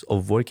 years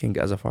of working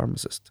as a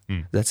pharmacist.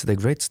 That's the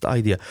greatest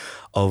idea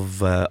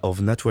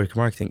of network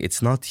marketing.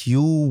 It's not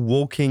you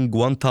walking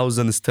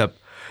 1,000 steps.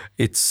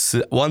 It's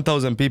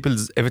 1,000 people,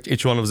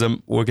 each one of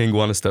them working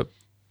 1 step.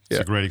 It's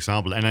a great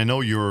example. And I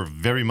know you're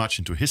very much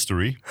into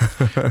history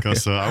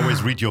because I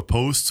always read your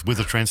posts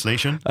with a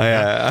translation.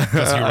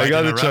 I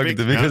got it shocked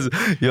because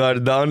you are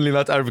the only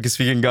not Arabic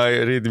speaking guy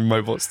reading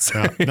my posts.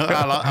 No,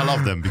 I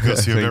love them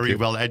because you're very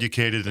well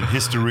educated in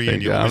history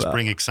and you always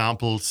bring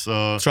examples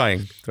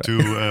trying.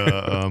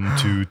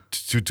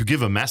 To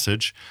give a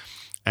message.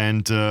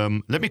 And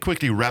let me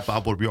quickly wrap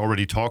up what we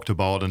already talked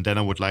about, and then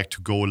I would like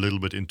to go a little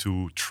bit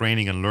into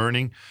training and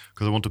learning,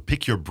 because I want to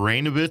pick your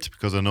brain a bit,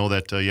 because I know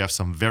that you have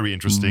some very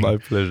interesting My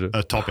pleasure.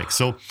 Topics.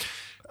 So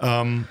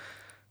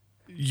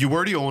you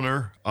were the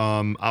owner.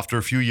 After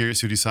a few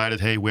years, you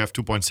decided, hey, we have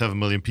 2.7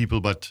 million people,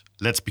 but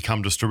let's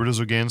become distributors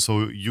again.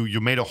 So you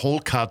made a whole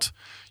cut.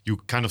 You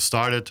kind of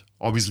started,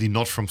 obviously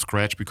not from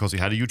scratch, because you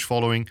had a huge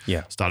following.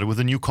 Yeah. Started with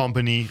a new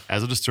company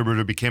as a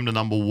distributor, became the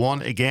number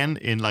one again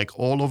in like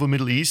all over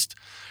Middle East.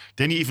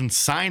 Then you even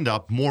signed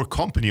up more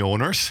company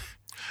owners.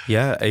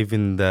 Yeah,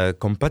 even the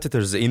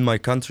competitors in my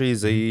country,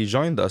 they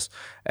joined us.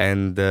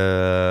 And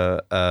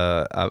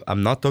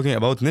I'm not talking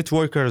about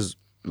networkers.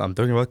 I'm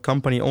talking about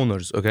company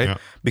owners, okay? Yeah.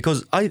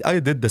 Because I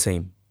did the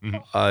same.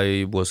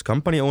 I was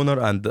company owner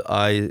and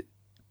I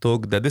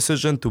took the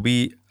decision to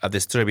be a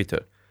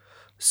distributor.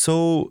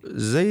 So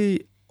they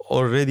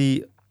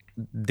already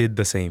did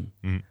the same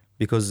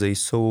because they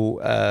saw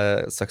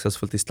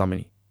successful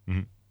Testimony.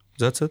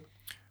 That's it.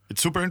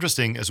 It's super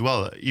interesting as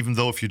well, even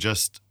though if you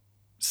just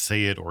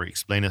say it or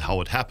explain it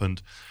how it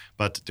happened,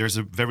 but there's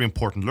a very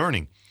important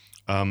learning.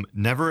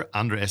 Never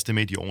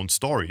underestimate your own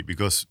story,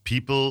 because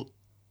people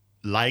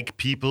like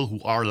people who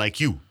are like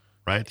you,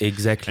 right?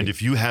 Exactly. And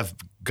if you have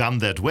gone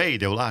that way,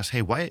 they will ask,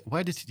 hey,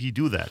 why did he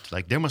do that?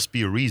 Like, there must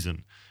be a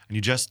reason. And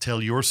you just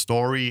tell your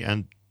story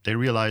and they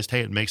realized,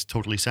 hey, it makes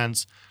totally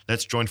sense.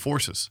 Let's join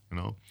forces, you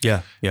know?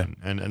 Yeah.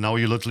 And now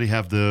you literally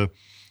have the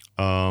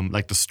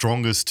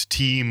strongest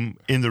team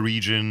in the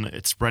region.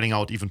 It's spreading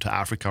out even to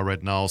Africa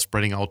right now,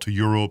 spreading out to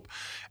Europe,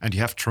 and you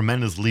have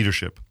tremendous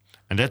leadership.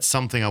 And that's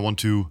something I want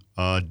to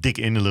dig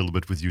in a little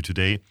bit with you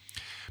today,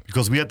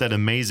 because we had that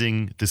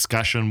amazing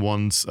discussion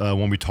once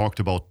when we talked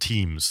about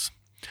teams.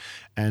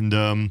 And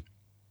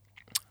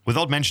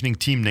without mentioning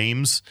team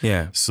names,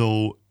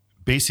 so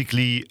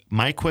basically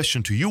my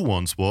question to you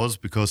once was,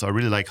 because I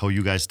really like how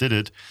you guys did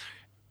it,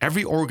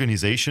 every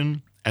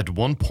organization at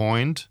one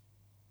point,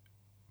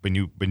 when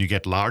you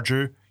get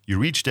larger, you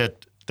reach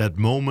that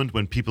moment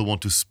when people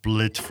want to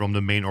split from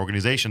the main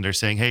organization. They're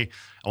saying, hey,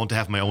 I want to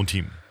have my own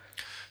team.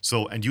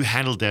 So, and you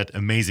handled that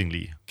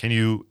amazingly. Can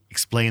you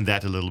explain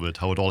that a little bit,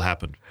 how it all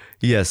happened?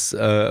 Yes.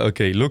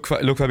 Okay. Look,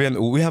 Fabian,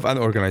 we have an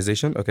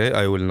organization. Okay.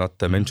 I will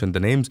not mention the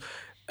names.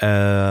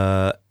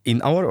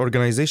 In our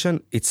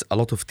organization, it's a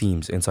lot of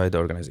teams inside the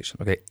organization.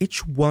 Okay.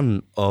 Each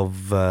one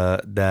of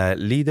the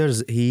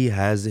leaders, he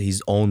has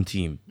his own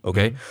team.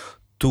 Okay.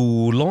 To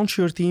launch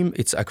your team,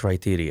 it's a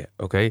criteria,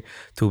 okay?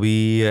 To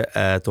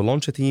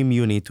launch a team,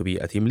 you need to be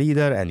a team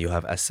leader, and you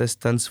have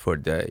assistants for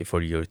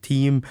your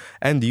team,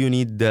 and you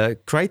need the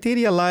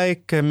criteria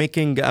like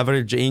making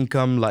average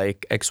income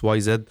like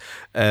XYZ,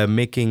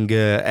 making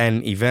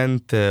an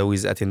event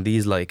with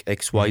attendees like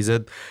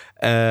XYZ,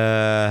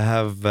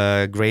 have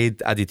a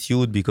great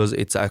attitude, because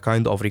it's a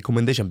kind of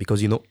recommendation,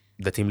 because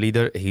the team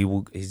leader,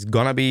 he's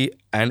gonna be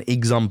an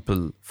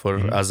example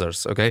for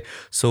others, okay?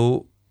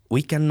 So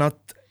we cannot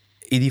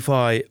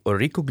edify or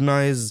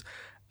recognize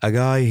a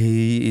guy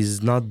he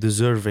is not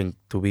deserving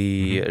to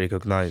be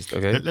recognized.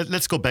 Okay.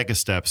 Let's go back a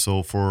step.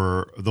 So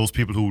for those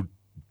people who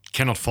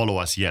cannot follow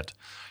us yet,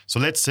 so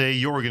let's say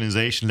your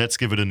organization, let's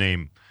give it a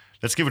name.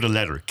 Let's give it a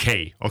letter,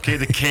 K. Okay,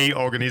 the K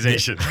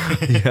organization.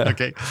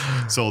 Okay.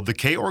 So the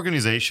K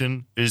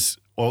organization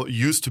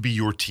used to be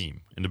your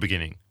team in the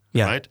beginning,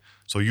 right?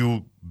 So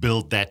you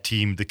built that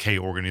team, the K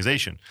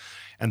organization.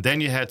 And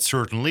then you had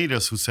certain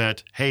leaders who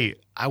said, hey,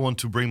 I want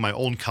to bring my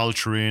own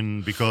culture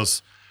in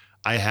because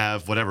I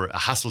have a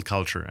hustle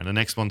culture. And the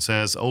next one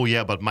says, oh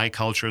yeah, but my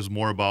culture is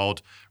more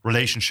about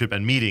relationship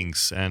and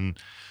meetings. And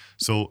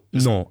so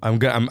no, I'm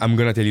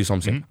gonna tell you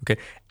something.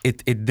 Okay,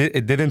 it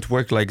didn't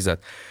work like that.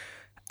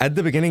 At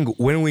the beginning,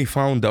 when we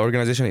found the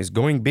organization is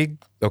going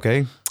big,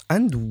 okay,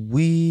 and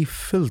we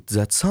felt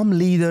that some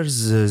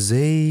leaders,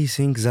 they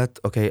think that,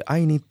 okay,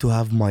 I need to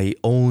have my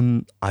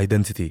own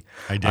identity.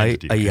 I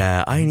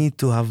need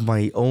to have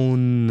my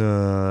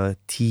own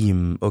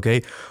team,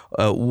 okay?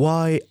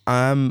 Why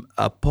I'm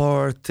a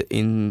part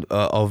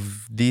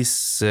of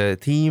this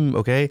team,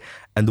 okay?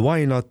 And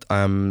why not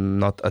I'm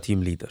not a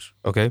team leader,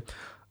 okay?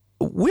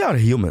 We are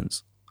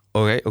humans,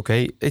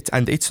 okay?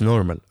 It's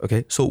normal,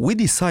 okay? So we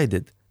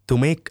decided to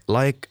make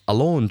like a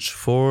launch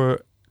for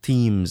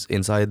teams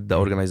inside the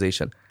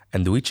organization,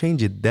 and we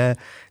changed the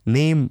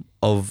name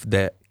of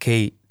the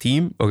K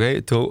team,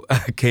 okay, to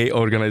a K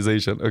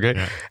organization,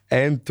 okay,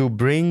 and to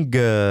bring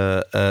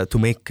to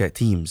make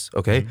teams,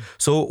 okay.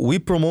 So we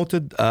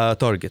promoted a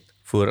target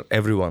for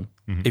everyone.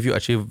 If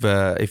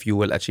you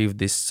will achieve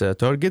this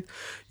target,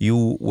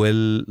 you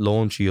will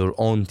launch your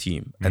own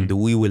team, and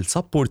we will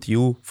support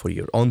you for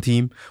your own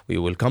team. We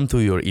will come to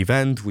your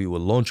event. We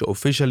will launch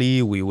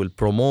officially. We will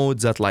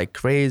promote that like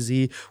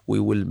crazy. We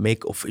will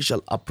make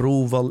official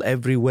approval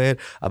everywhere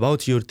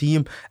about your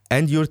team,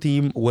 and your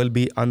team will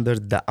be under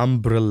the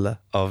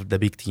umbrella of the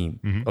big team,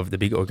 of the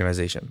big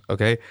organization.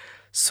 Okay,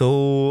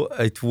 so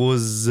it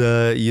was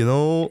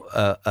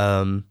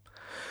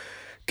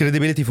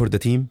credibility for the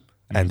team.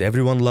 And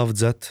everyone loved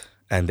that,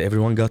 and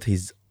everyone got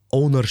his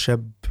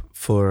ownership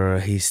for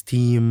his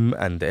team,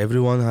 and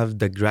everyone have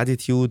the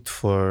gratitude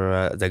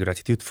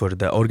for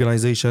the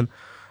organization.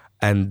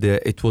 And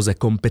it was a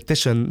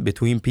competition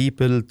between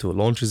people to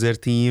launch their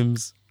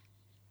teams.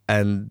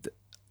 And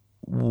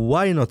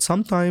why not?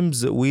 Sometimes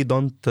we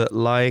don't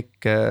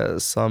like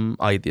some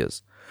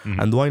ideas.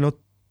 And why not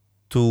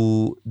to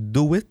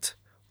do it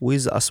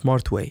with a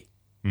smart way?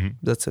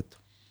 That's it.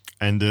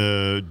 And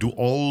do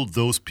all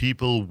those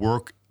people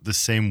work the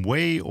same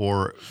way, or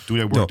do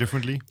they work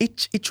differently?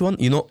 Each one,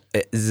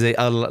 they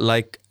are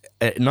like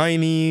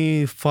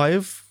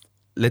 95,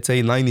 let's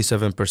say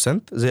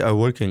 97%, they are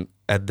working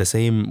at the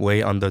same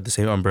way under the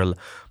same umbrella.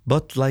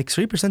 But like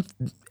 3%,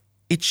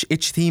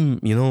 each team,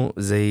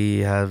 they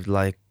have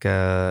like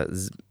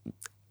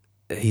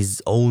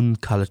his own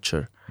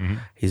culture,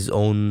 his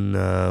own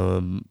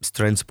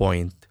strength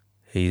point,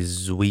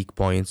 his weak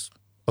points.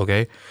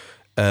 Okay,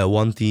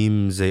 one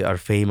team, they are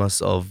famous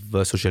of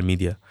social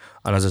media.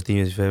 Another team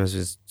is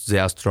famous, they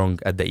are strong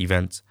at the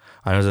events.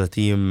 Another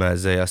team,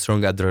 they are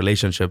strong at the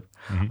relationship.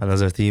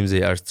 Another team,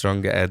 they are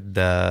strong at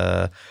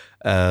the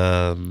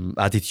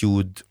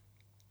attitude,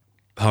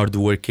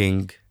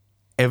 hardworking,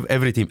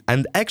 every team.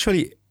 And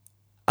actually,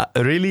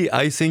 really,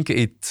 I think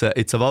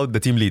it's about the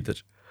team leader.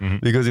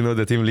 Because,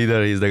 the team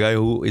leader is the guy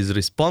who is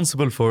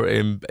responsible for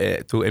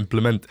to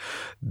implement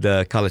the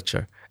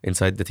culture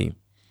inside the team.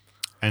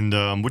 And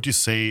would you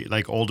say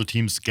like all the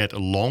teams get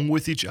along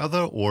with each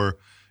other, or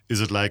is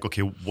it like,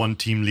 okay, one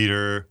team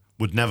leader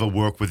would never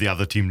work with the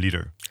other team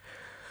leader?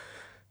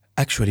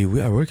 Actually, we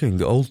are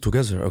working all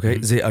together. Okay,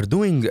 they are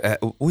doing.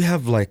 We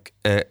have like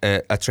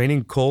a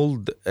training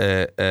called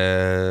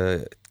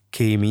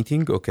K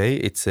meeting. Okay,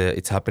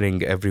 it's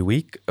happening every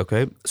week.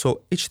 Okay,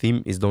 so each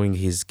team is doing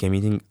his K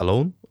meeting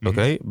alone.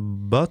 Okay,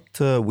 but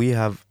we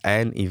have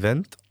an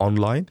event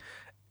online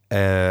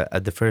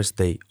at the first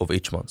day of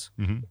each month.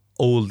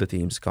 All the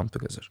teams come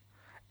together,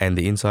 and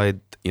inside,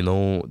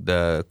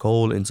 the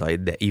call,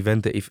 inside the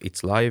event, if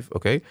it's live,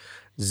 okay,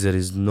 there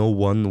is no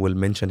one will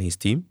mention his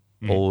team.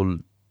 All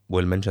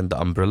will mention the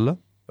umbrella.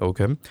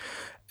 Okay,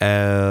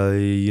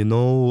 and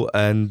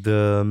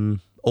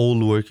all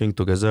working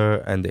together,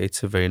 and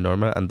it's very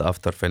normal. And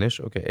after finish,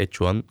 okay, each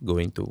one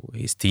going to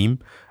his team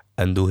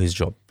and do his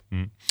job.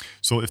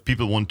 So if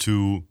people want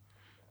to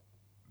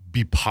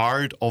be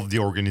part of the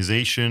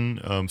organization,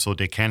 so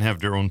they can have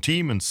their own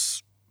team and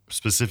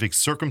specific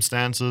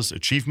circumstances,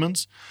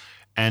 achievements,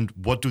 and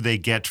what do they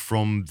get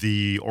from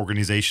the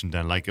organization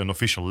then? Like an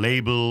official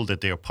label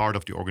that they are part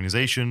of the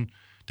organization,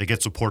 they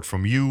get support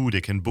from you, they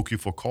can book you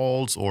for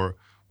calls, or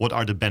what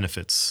are the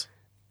benefits?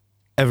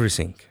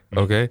 Everything,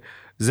 okay?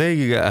 They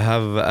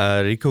have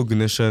a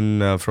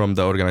recognition from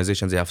the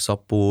organization. They have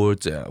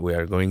support. We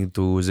are going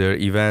to their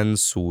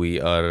events. We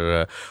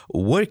are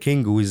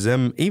working with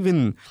them.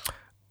 Even,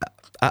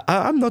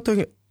 I'm not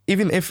talking...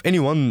 Even if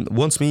anyone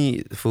wants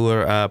me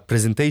for a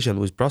presentation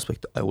with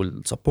prospect, I will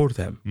support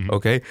them.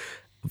 Okay,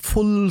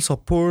 full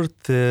support,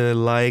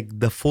 like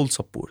the full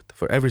support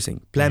for everything.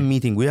 Plan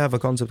meeting. We have a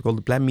concept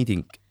called plan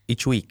meeting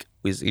each week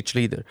with each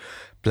leader.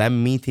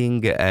 Plan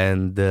meeting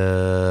and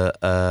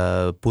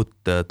put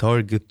the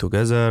target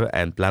together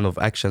and plan of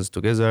actions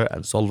together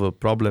and solve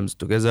problems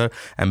together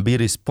and be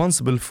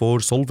responsible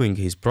for solving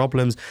his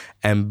problems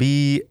and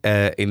be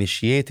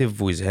initiative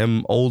with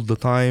him all the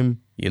time.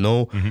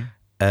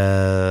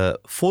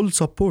 Full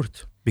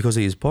support because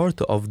he is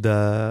part of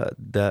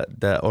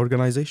the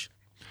organization.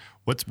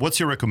 What's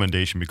your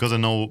recommendation? Because I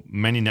know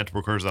many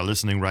networkers are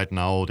listening right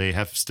now. They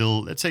have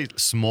still, let's say,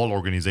 small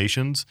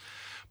organizations,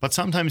 but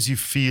sometimes you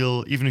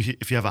feel, even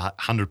if you have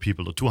 100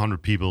 people or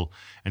 200 people,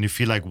 and you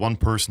feel like one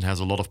person has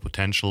a lot of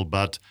potential,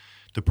 but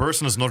the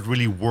person is not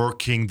really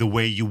working the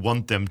way you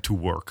want them to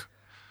work.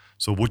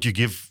 So would you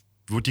give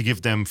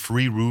them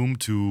free room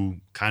to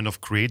kind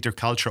of create their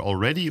culture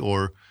already,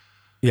 or?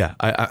 Yeah,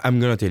 I'm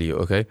going to tell you,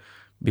 okay?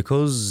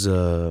 Because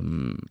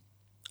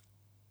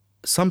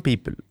some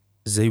people,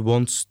 they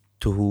want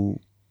to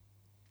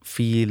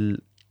feel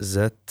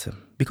that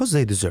because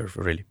they deserve,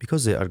 really,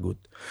 because they are good.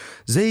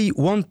 They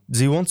want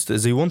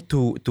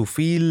to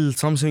feel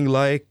something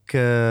like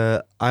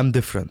I'm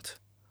different,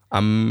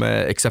 I'm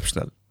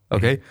exceptional.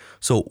 Okay,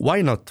 so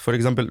why not? For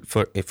example,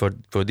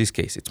 for this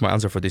case, it's my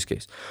answer for this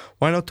case.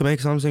 Why not to make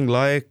something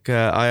like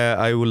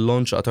I will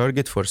launch a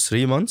target for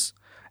 3 months.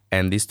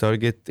 And this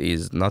target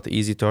is not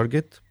easy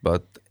target,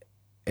 but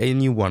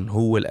anyone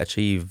who will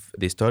achieve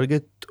this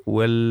target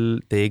will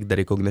take the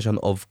recognition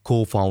of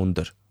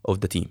co-founder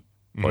of the team,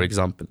 for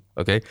example.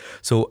 Okay,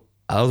 so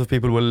a lot of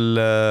people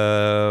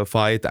will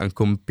fight and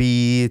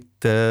compete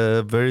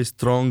very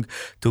strong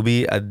to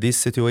be at this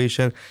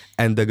situation,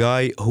 and the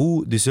guy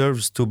who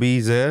deserves to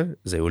be there,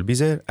 they will be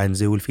there, and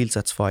they will feel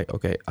satisfied.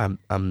 Okay, I'm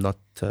not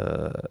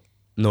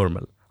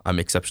normal. I'm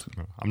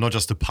exceptional. I'm not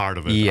just a part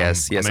of it.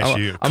 Yes. I'm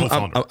actually a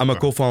co-founder. I'm a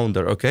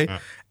co-founder, okay? Yeah.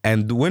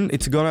 And when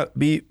it's gonna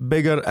be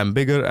bigger and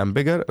bigger and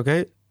bigger,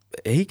 okay,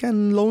 he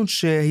can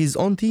launch his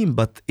own team,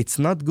 but it's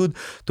not good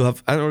to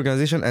have an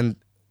organization and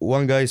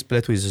one guy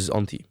split with his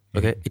own team,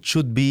 okay? It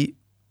should be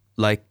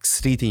like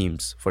 3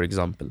 teams, for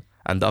example,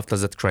 and after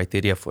that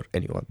criteria for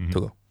anyone to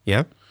go.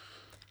 Yeah.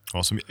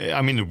 Awesome.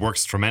 I mean, it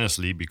works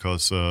tremendously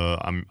because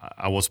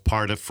I was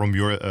part of from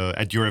your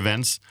at your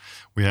events.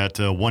 We had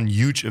one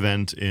huge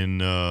event in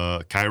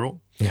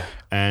Cairo,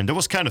 and that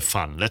was kind of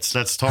fun.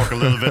 Let's talk a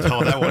little bit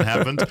how that one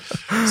happened.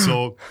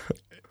 So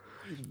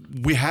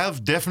we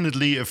have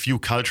definitely a few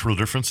cultural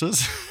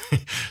differences,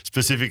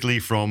 specifically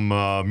from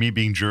me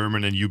being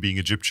German and you being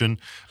Egyptian.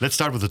 Let's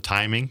start with the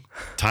timing.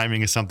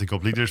 Timing is something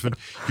completely different.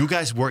 You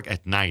guys work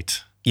at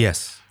night.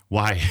 Yes.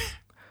 Why?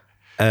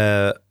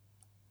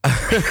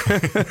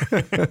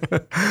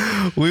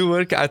 We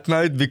work at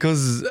night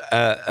because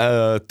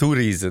two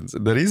reasons.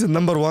 The reason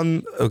number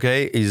one,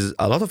 okay, is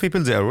a lot of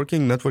people, they are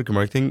working network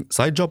marketing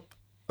side job.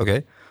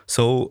 Okay,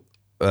 so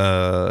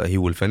he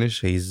will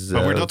finish his.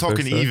 But we're not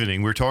talking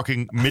evening. We're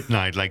talking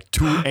midnight, like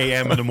 2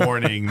 a.m. in the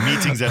morning.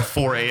 Meetings at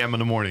 4 a.m. in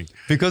the morning.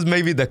 Because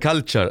maybe the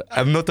culture.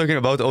 I'm not talking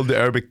about all the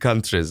Arabic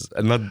countries,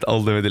 not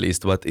all the Middle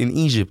East, but in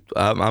Egypt,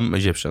 I'm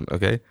Egyptian.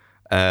 Okay.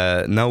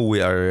 Now we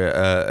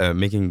are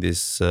making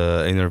this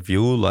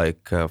interview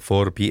like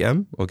 4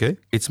 p.m. Okay,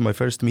 it's my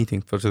first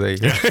meeting for today.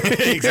 Yeah,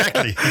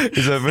 exactly.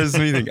 It's my first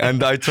meeting,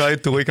 and I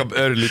tried to wake up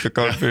early to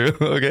come for you.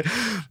 Okay,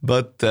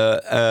 but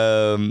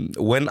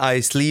when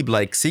I sleep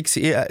like 6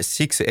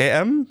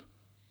 a.m.,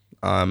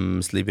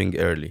 I'm sleeping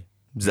early.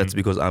 That's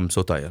because I'm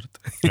so tired.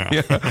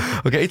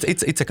 Yeah. Okay,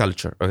 it's a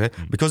culture. Okay,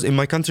 because in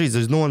my country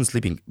there's no one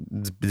sleeping.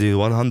 The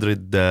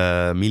 100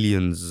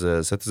 million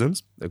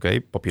citizens. Okay,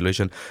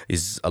 population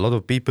is a lot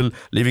of people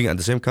living in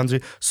the same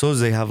country, so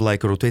they have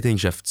like rotating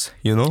shifts.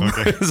 You know,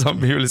 Okay. some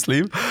people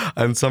sleep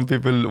and some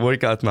people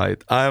work at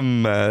night.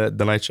 I'm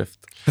the night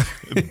shift.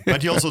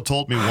 But you also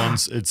told me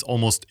once it's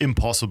almost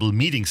impossible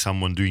meeting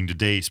someone during the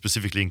day,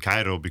 specifically in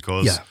Cairo,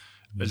 because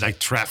like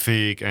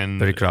traffic and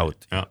Very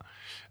crowded. Yeah.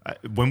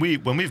 When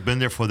we've been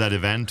there for that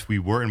event, we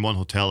were in one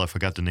hotel. I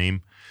forgot the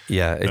name.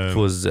 Yeah, it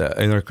was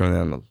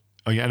intercolonial.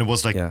 Oh yeah, and it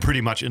was like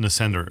pretty much in the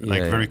center,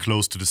 like very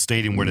close to the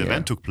stadium where the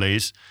event took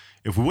place.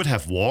 If we would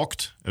have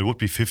walked, it would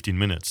be 15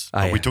 minutes.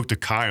 But we took the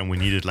car and we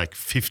needed like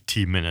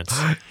 50 minutes.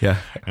 Yeah,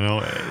 You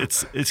know,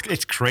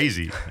 it's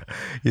crazy.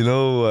 you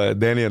know,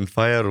 Danny and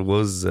Fire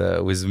was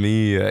with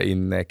me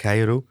in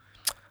Cairo.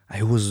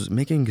 I was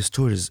making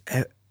stories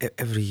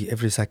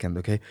every second.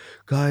 Okay,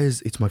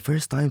 guys, it's my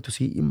first time to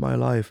see in my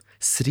life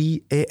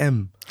 3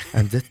 a.m.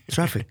 and the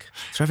traffic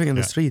in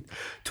the street.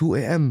 2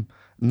 a.m.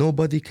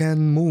 nobody can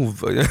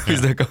move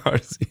with the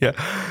cars. Yeah,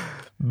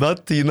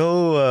 but you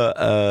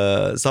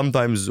know,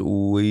 sometimes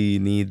we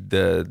need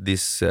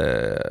this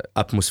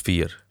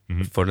atmosphere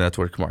for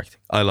network marketing.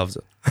 I love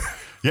that.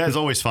 Yeah, it's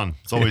always fun.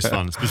 It's always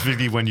fun.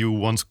 Specifically when you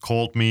once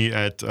called me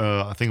at,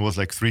 I think it was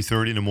like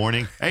 3:30 in the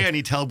morning. Hey, I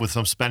need help with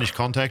some Spanish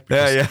contact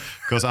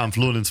because I'm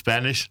fluent in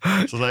Spanish.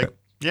 So like,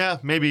 yeah,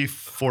 maybe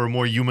for a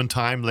more human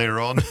time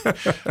later on.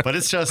 But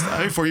it's just,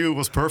 I mean, for you, it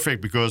was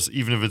perfect because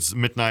even if it's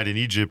midnight in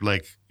Egypt,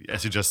 like,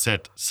 as you just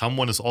said,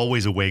 someone is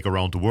always awake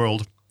around the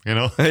world. You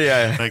know,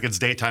 like it's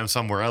daytime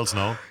somewhere else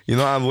now. You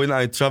know, when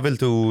I travel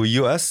to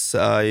US,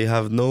 I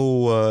have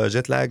no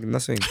jet lag,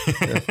 nothing.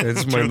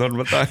 It's my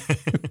normal time.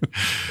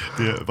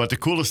 Yeah, but the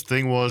coolest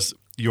thing was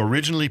you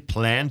originally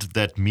planned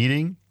that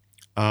meeting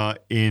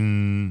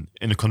in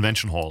a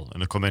convention hall,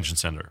 in a convention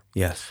center.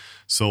 Yes.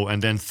 So,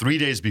 and then 3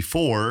 days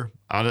before,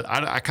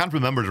 I can't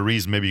remember the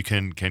reason. Maybe you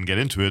can get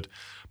into it,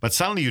 but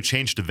suddenly you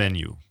changed the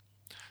venue.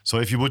 So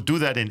if you would do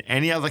that in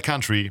any other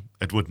country,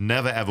 it would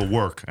never ever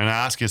work. And I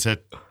asked you, I said,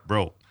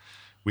 bro,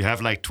 we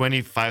have like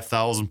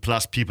 25,000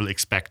 plus people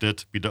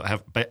expected. We don't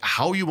have, but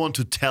how you want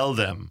to tell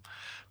them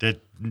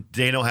that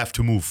they don't have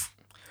to move?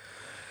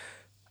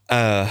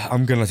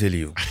 I'm gonna tell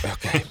you.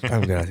 Okay,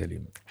 I'm gonna tell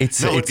you. It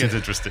gets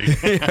interesting.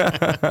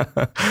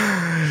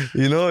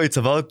 You know, it's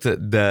about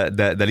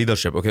the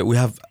leadership. Okay, we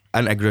have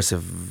an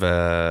aggressive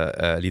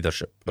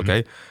leadership.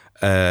 Okay,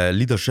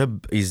 leadership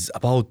is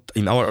about,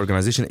 in our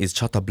organization, is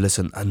shut up,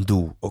 listen, and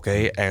do.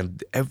 Okay,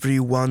 and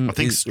everyone. I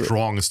think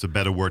strong is the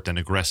better word than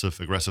aggressive.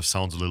 Aggressive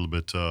sounds a little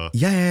bit.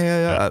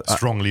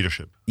 Strong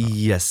leadership.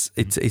 Yes,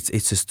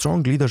 it's a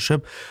strong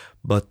leadership.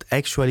 But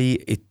actually,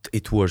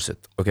 it worth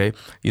it. Okay,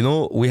 you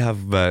know, we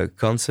have a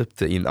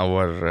concept in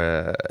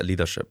our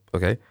leadership.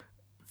 Okay,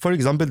 for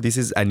example, this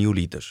is a new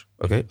leader.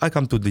 Okay, I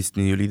come to this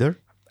new leader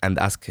and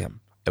ask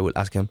him. I will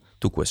ask him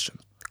 2 questions.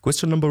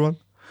 Question number 1,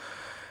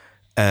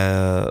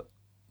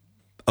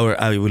 or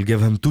I will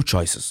give him 2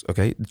 choices.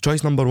 Okay,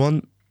 choice number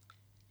 1: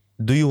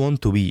 do you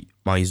want to be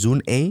my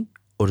zone A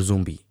or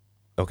zone B?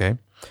 Okay,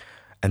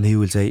 and he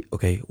will say,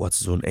 okay, what's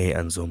zone A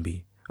and zone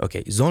B?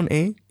 Okay, zone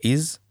A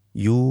is,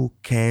 you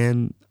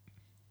can,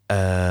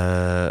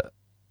 I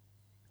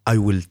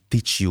will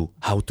teach you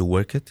how to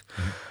work it.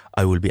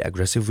 I will be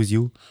aggressive with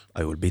you.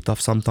 I will be tough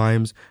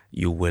sometimes.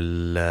 You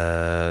will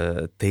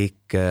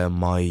take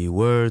my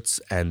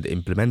words and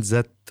implement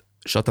that.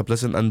 Shut up,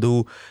 listen, and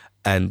do.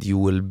 And you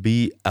will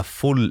be a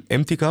full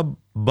empty cup,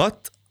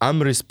 but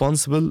I'm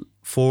responsible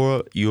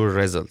for your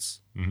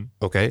results.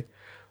 Okay?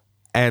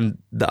 And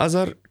the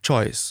other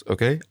choice,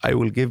 okay, I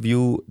will give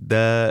you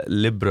the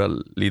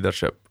liberal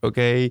leadership,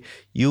 okay?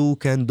 You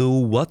can do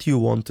what you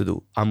want to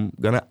do. I'm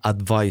gonna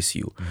advise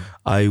you.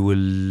 I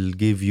will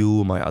give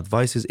you my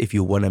advices. If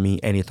you wanna me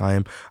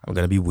anytime, I'm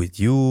gonna be with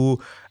you,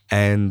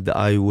 and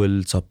I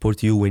will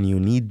support you when you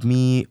need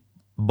me.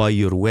 By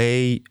your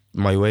way,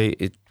 my way,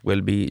 it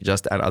will be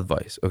just an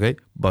advice, okay?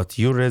 But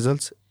your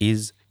results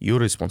is your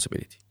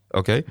responsibility,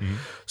 okay?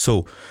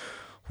 So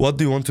what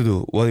do you want to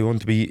do? What do you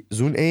want to be,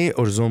 zone A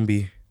or zone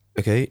B?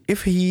 Okay,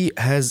 if he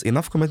has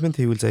enough commitment,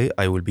 he will say,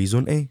 I will be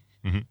zone A.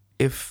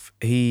 If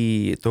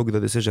he took the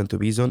decision to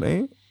be zone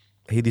A,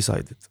 he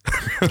decided.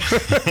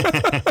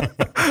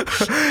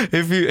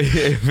 If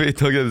he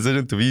took the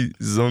decision to be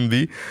zone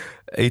B,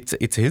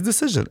 it's his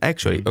decision,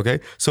 actually, okay?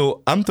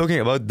 So I'm talking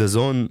about the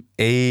zone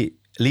A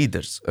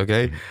leaders,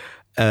 okay?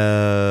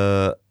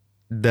 The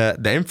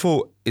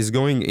info is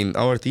going in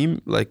our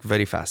team like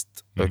very fast,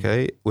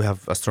 okay? We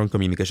have a strong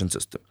communication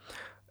system.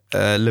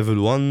 Level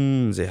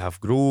 1, they have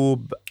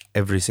group.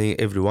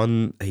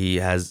 Everyone, he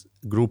has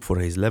group for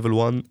his level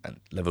 1 and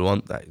level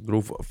 1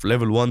 group of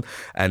level 1,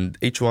 and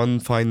each one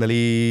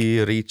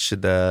finally reach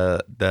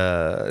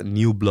the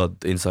new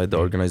blood inside the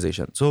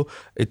organization. So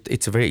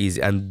it's very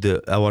easy, and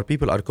our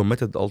people are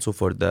committed also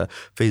for the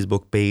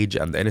Facebook page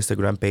and the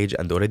Instagram page,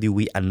 and already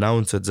we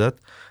announced that,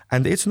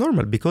 and it's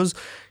normal because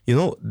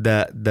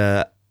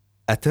the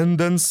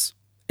attendance,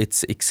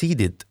 it's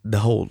exceeded the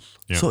whole.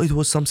 Yeah. So it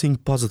was something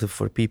positive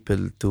for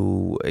people,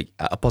 to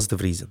a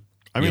positive reason.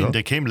 I mean,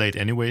 they came late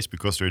anyways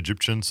because they're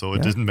Egyptian, so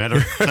it didn't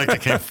matter. Like they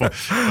came for.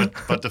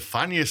 But the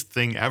funniest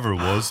thing ever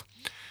was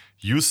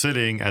you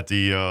sitting at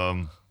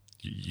the.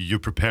 You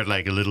prepared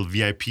like a little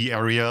VIP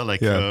area,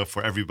 like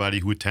for everybody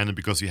who attended,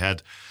 because you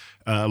had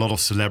a lot of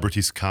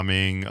celebrities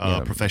coming,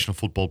 professional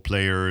football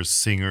players,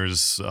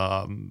 singers,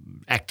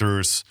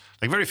 actors,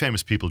 like very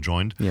famous people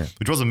joined,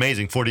 which was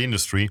amazing for the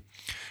industry.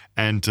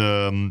 And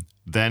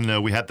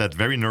then we had that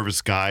very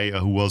nervous guy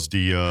who was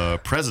the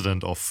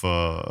president of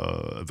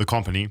the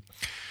company,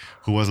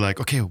 who was like,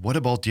 okay, what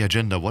about the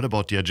agenda? What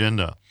about the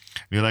agenda?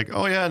 And you're like,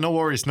 oh yeah, no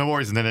worries, no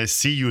worries. And then I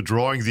see you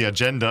drawing the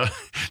agenda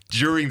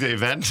during the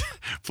event,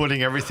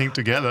 putting everything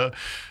together.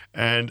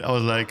 And I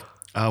was like,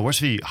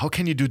 Wesley, how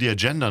can you do the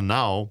agenda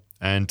now?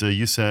 And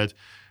you said,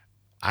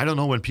 I don't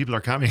know when people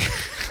are coming,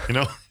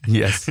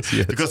 Yes.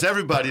 because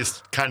everybody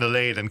is kind of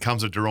late and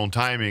comes at their own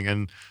timing,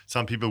 and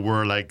some people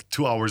were like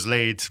 2 hours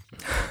late.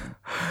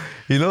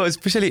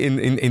 Especially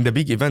in the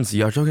big events,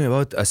 you are talking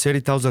about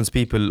 30,000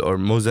 people or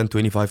more than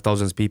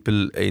 25,000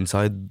 people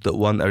inside the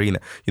one arena.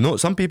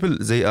 Some people,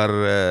 they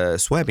are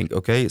swapping,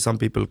 okay? Some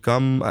people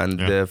come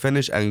and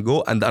finish and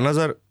go, and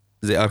another,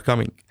 they are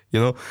coming,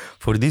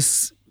 for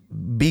these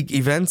big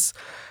events.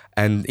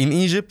 And in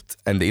Egypt,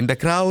 and in the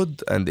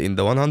crowd, and in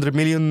the 100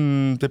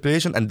 million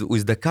population, and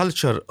with the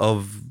culture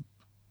of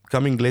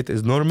coming late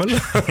is normal,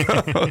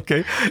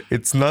 okay,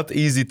 it's not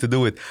easy to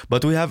do it.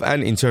 But we have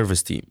an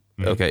in-service team,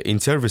 okay?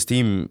 In-service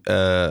team,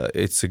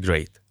 it's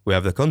great. We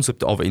have the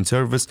concept of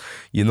in-service.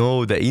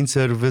 The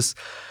in-service,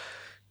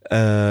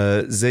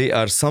 they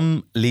are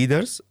some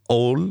leaders,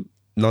 all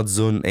not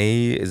zone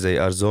A, they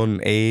are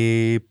zone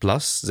A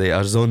plus, they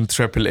are zone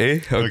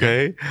AAA,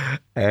 okay?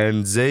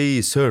 And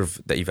they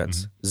serve the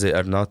events. They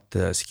are not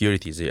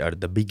security, they are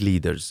the big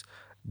leaders,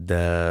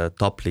 the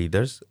top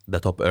leaders, the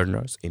top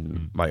earners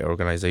in my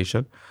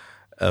organization.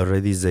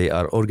 Already they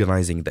are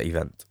organizing the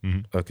event,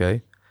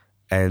 okay?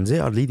 And they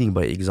are leading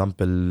by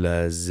example.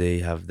 They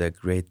have the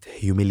great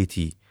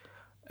humility.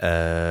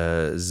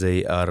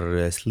 They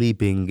are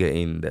sleeping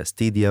in the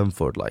stadium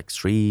for like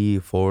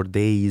 3-4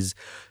 days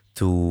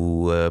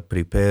to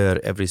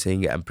prepare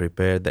everything and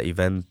prepare the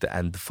event,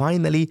 and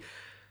finally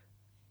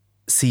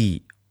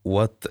see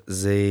what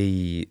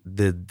they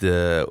did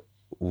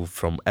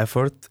from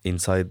effort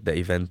inside the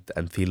event,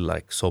 and feel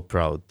like so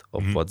proud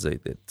of what they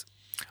did.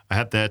 I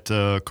had that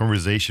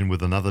conversation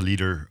with another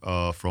leader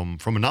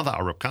from another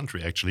Arab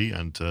country, actually,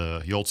 and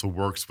he also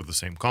works with the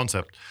same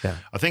concept. Yeah.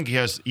 I think he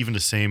has even the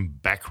same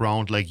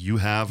background like you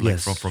have, like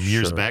from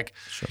years back.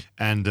 Sure.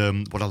 And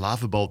what I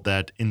love about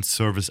that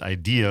in-service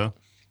idea,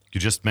 you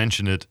just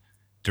mentioned it,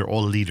 they're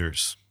all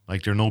leaders.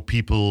 Like, they're no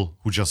people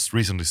who just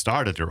recently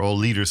started. They're all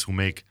leaders who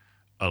make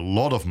a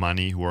lot of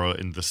money, who are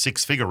in the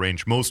 6-figure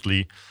range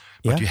mostly,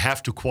 but you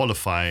have to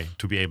qualify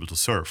to be able to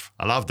serve.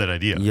 I love that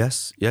idea.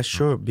 Yes,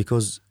 sure.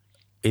 Because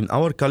in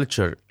our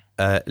culture,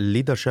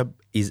 leadership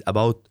is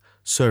about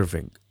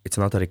serving. It's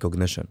not a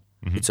recognition.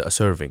 It's a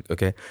serving,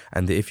 okay?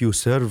 And if you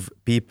serve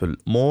people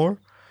more,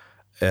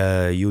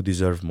 you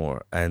deserve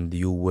more, and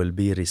you will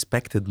be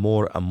respected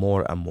more and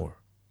more and more.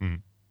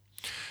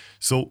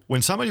 So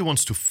when somebody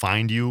wants to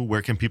find you,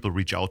 where can people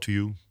reach out to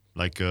you?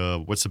 Like,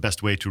 what's the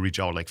best way to reach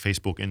out? Like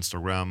Facebook,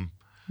 Instagram?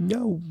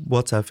 Yeah,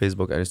 WhatsApp,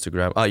 Facebook, and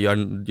Instagram.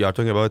 You are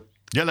talking about?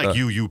 Yeah, like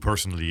you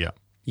personally, yeah.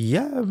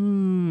 Yeah,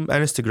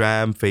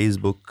 Instagram,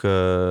 Facebook,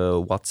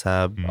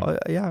 WhatsApp.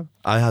 Yeah,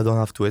 I don't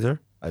have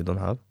Twitter. I don't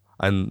have.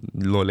 and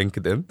no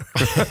LinkedIn.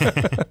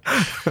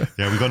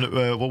 Yeah, we're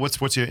gonna.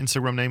 What's your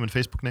Instagram name and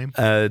Facebook name?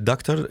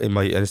 Doctor, in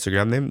my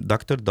Instagram name,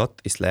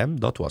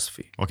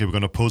 dr.islam.wasfi. Okay, we're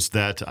gonna post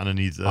that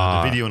underneath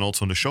the video and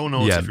also in the show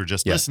notes if you're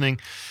just listening.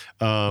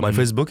 My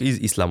Facebook is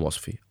Islam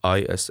Wasfi,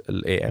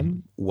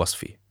 ISLAM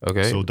Wasfi.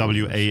 Okay. So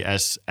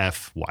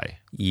WASFY.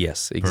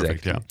 Yes,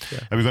 exactly. Perfect. Yeah.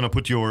 And we're gonna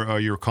put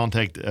your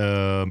contact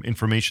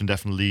information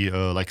definitely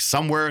like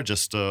somewhere.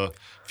 Just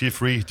feel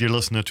free, dear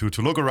listener,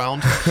 to look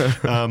around.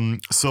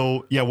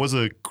 So yeah, it was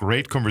a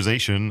great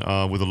conversation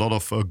with a lot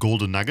of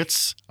golden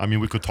nuggets. I mean,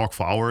 we could talk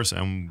for hours,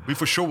 and we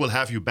for sure will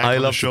have you back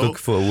on the show. I love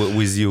to talk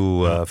with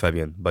you,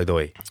 Fabian. By the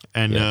way.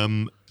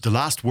 And the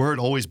last word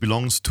always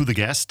belongs to the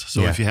guest.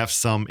 So if you have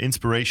some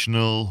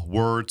inspirational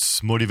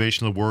words,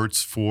 motivational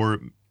words for,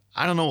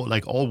 I don't know,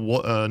 like all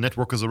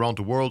networkers around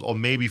the world, or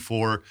maybe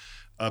for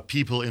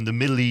people in the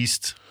Middle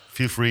East,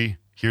 feel free.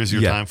 Here's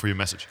your time for your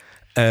message.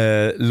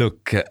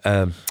 Look,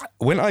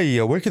 when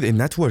I worked in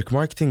network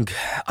marketing,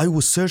 I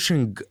was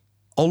searching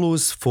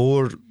always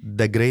for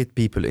the great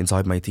people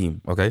inside my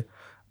team, okay?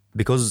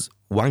 Because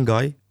one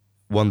guy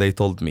one day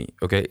told me,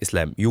 okay,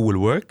 Islam, you will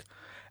work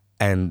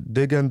and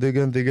dig, and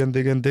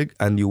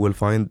you will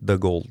find the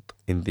gold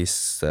in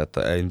this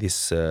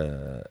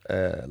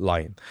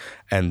line,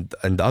 and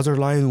the other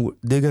line,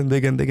 dig,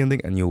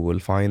 and you will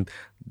find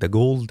the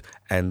gold,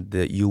 and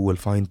you will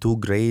find two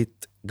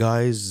great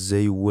guys.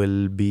 They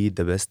will be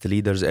the best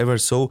leaders ever.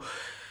 So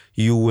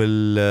you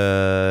will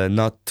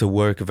not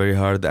work very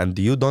hard, and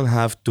you don't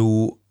have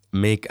to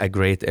make a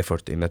great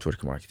effort in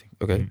network marketing.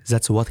 Okay,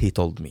 that's what he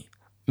told me.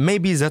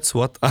 Maybe that's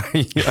what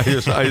I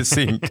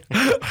think.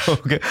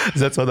 Okay,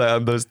 that's what I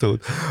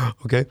understood.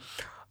 Okay,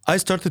 I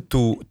started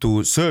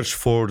to search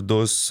for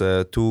those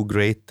two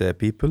great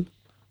people.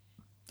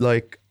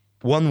 Like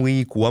 1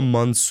 week, 1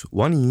 month,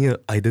 1 year,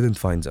 I didn't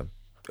find them.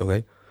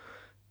 Okay,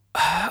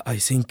 I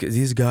think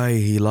this guy,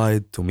 he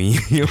lied to me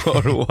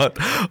or what,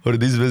 or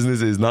this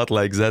business is not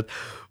like that.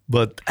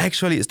 But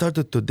actually, I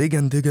started to dig,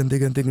 and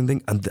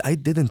I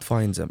didn't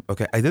find them.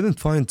 Okay, I didn't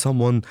find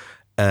someone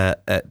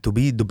to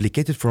be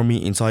duplicated from me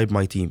inside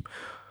my team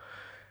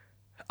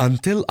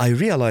until I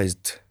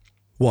realized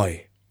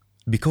why.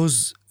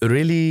 Because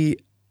really,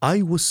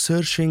 I was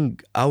searching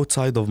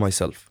outside of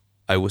myself.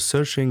 I was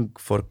searching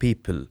for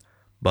people,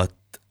 but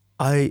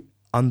I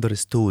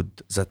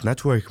understood that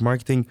network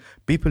marketing,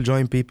 people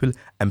join people,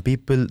 and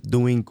people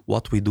doing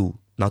what we do,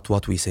 not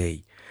what we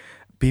say.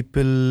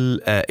 People,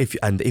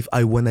 if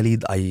I want to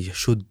lead, I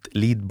should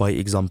lead by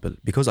example,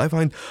 because I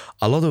find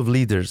a lot of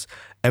leaders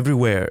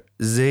everywhere,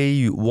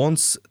 they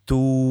want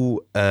to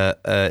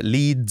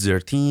lead their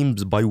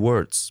teams by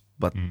words,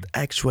 but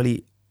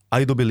actually,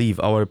 I do believe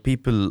our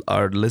people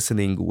are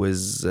listening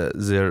with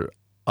their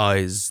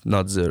eyes,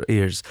 not their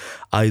ears.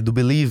 I do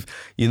believe,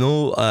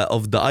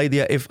 of the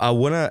idea. If I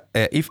wanna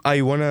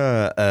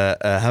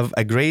have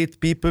a great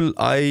people,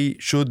 I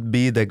should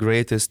be the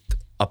greatest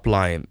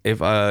applying.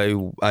 If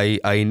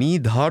I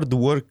need hard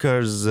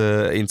workers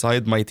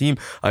inside my team,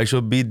 I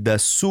should be the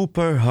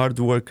super hard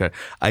worker.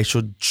 I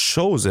should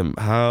show them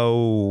how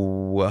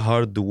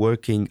hard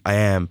working I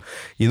am.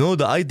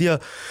 The idea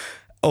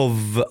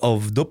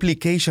of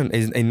duplication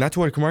in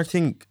network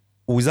marketing.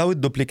 Without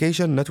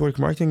duplication, network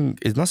marketing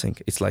is nothing.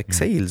 It's like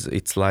sales.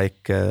 It's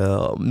like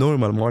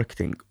normal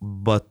marketing.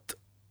 But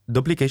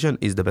duplication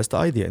is the best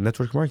idea in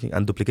network marketing.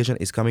 And duplication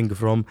is coming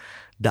from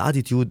the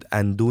attitude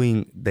and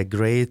doing the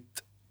great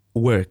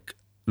work,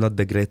 not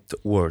the great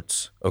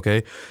words.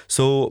 Okay?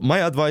 So my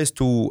advice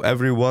to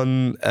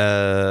everyone,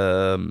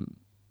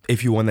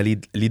 if you want to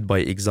lead by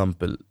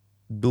example,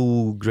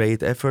 do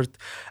great effort,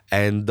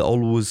 and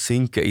always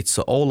think it's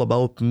all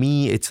about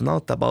me. It's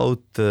not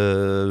about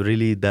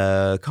really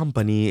the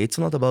company. It's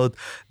not about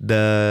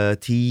the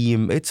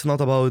team. It's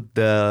not about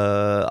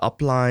the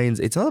uplines.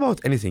 It's not about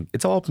anything.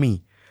 It's about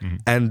me.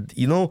 And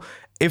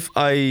if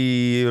I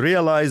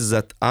realize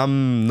that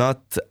I'm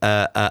not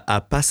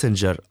a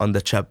passenger on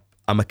the ship,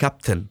 I'm a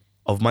captain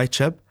of my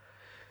ship,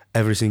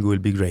 everything will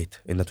be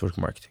great in network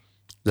marketing.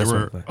 There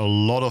were a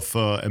lot of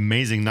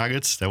amazing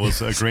nuggets. That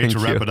was great to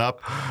wrap it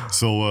up.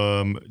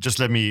 So just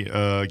let me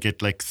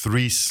get like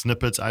 3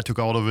 snippets I took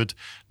out of it.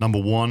 Number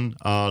 1,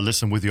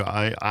 listen with your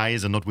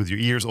eyes and not with your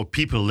ears, or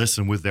people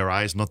listen with their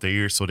eyes, not their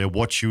ears, so they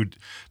watch you.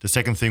 The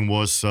second thing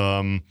was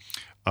you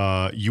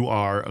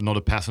are not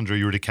a passenger,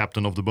 you're the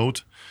captain of the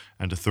boat.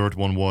 And the third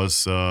one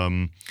was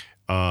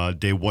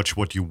they watch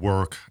what you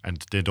work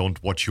and they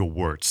don't watch your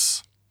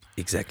words.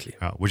 Exactly.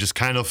 Which is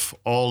kind of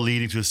all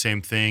leading to the same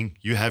thing.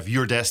 You have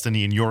your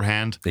destiny in your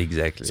hand.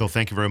 Exactly. So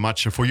thank you very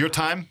much for your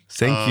time.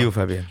 Thank you,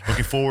 Fabian.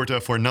 Looking forward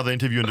for another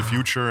interview in the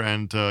future.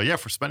 And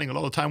for spending a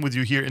lot of time with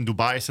you here in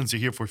Dubai since you're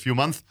here for a few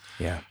months.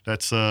 Yeah.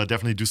 Let's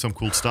definitely do some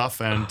cool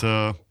stuff. And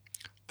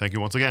thank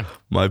you once again.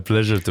 My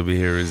pleasure to be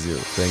here with you.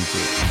 Thank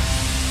you.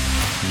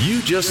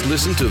 You just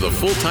listened to the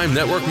Full-Time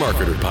Network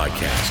Marketer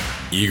Podcast.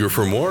 Eager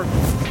for more?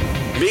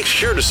 Make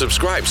sure to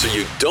subscribe so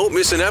you don't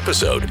miss an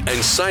episode,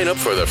 and sign up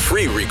for the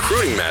free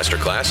recruiting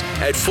masterclass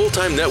at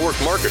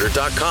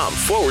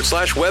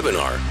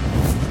fulltimenetworkmarketer.com/webinar.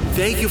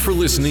 Thank you for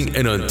listening,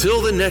 and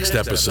until the next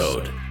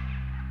episode,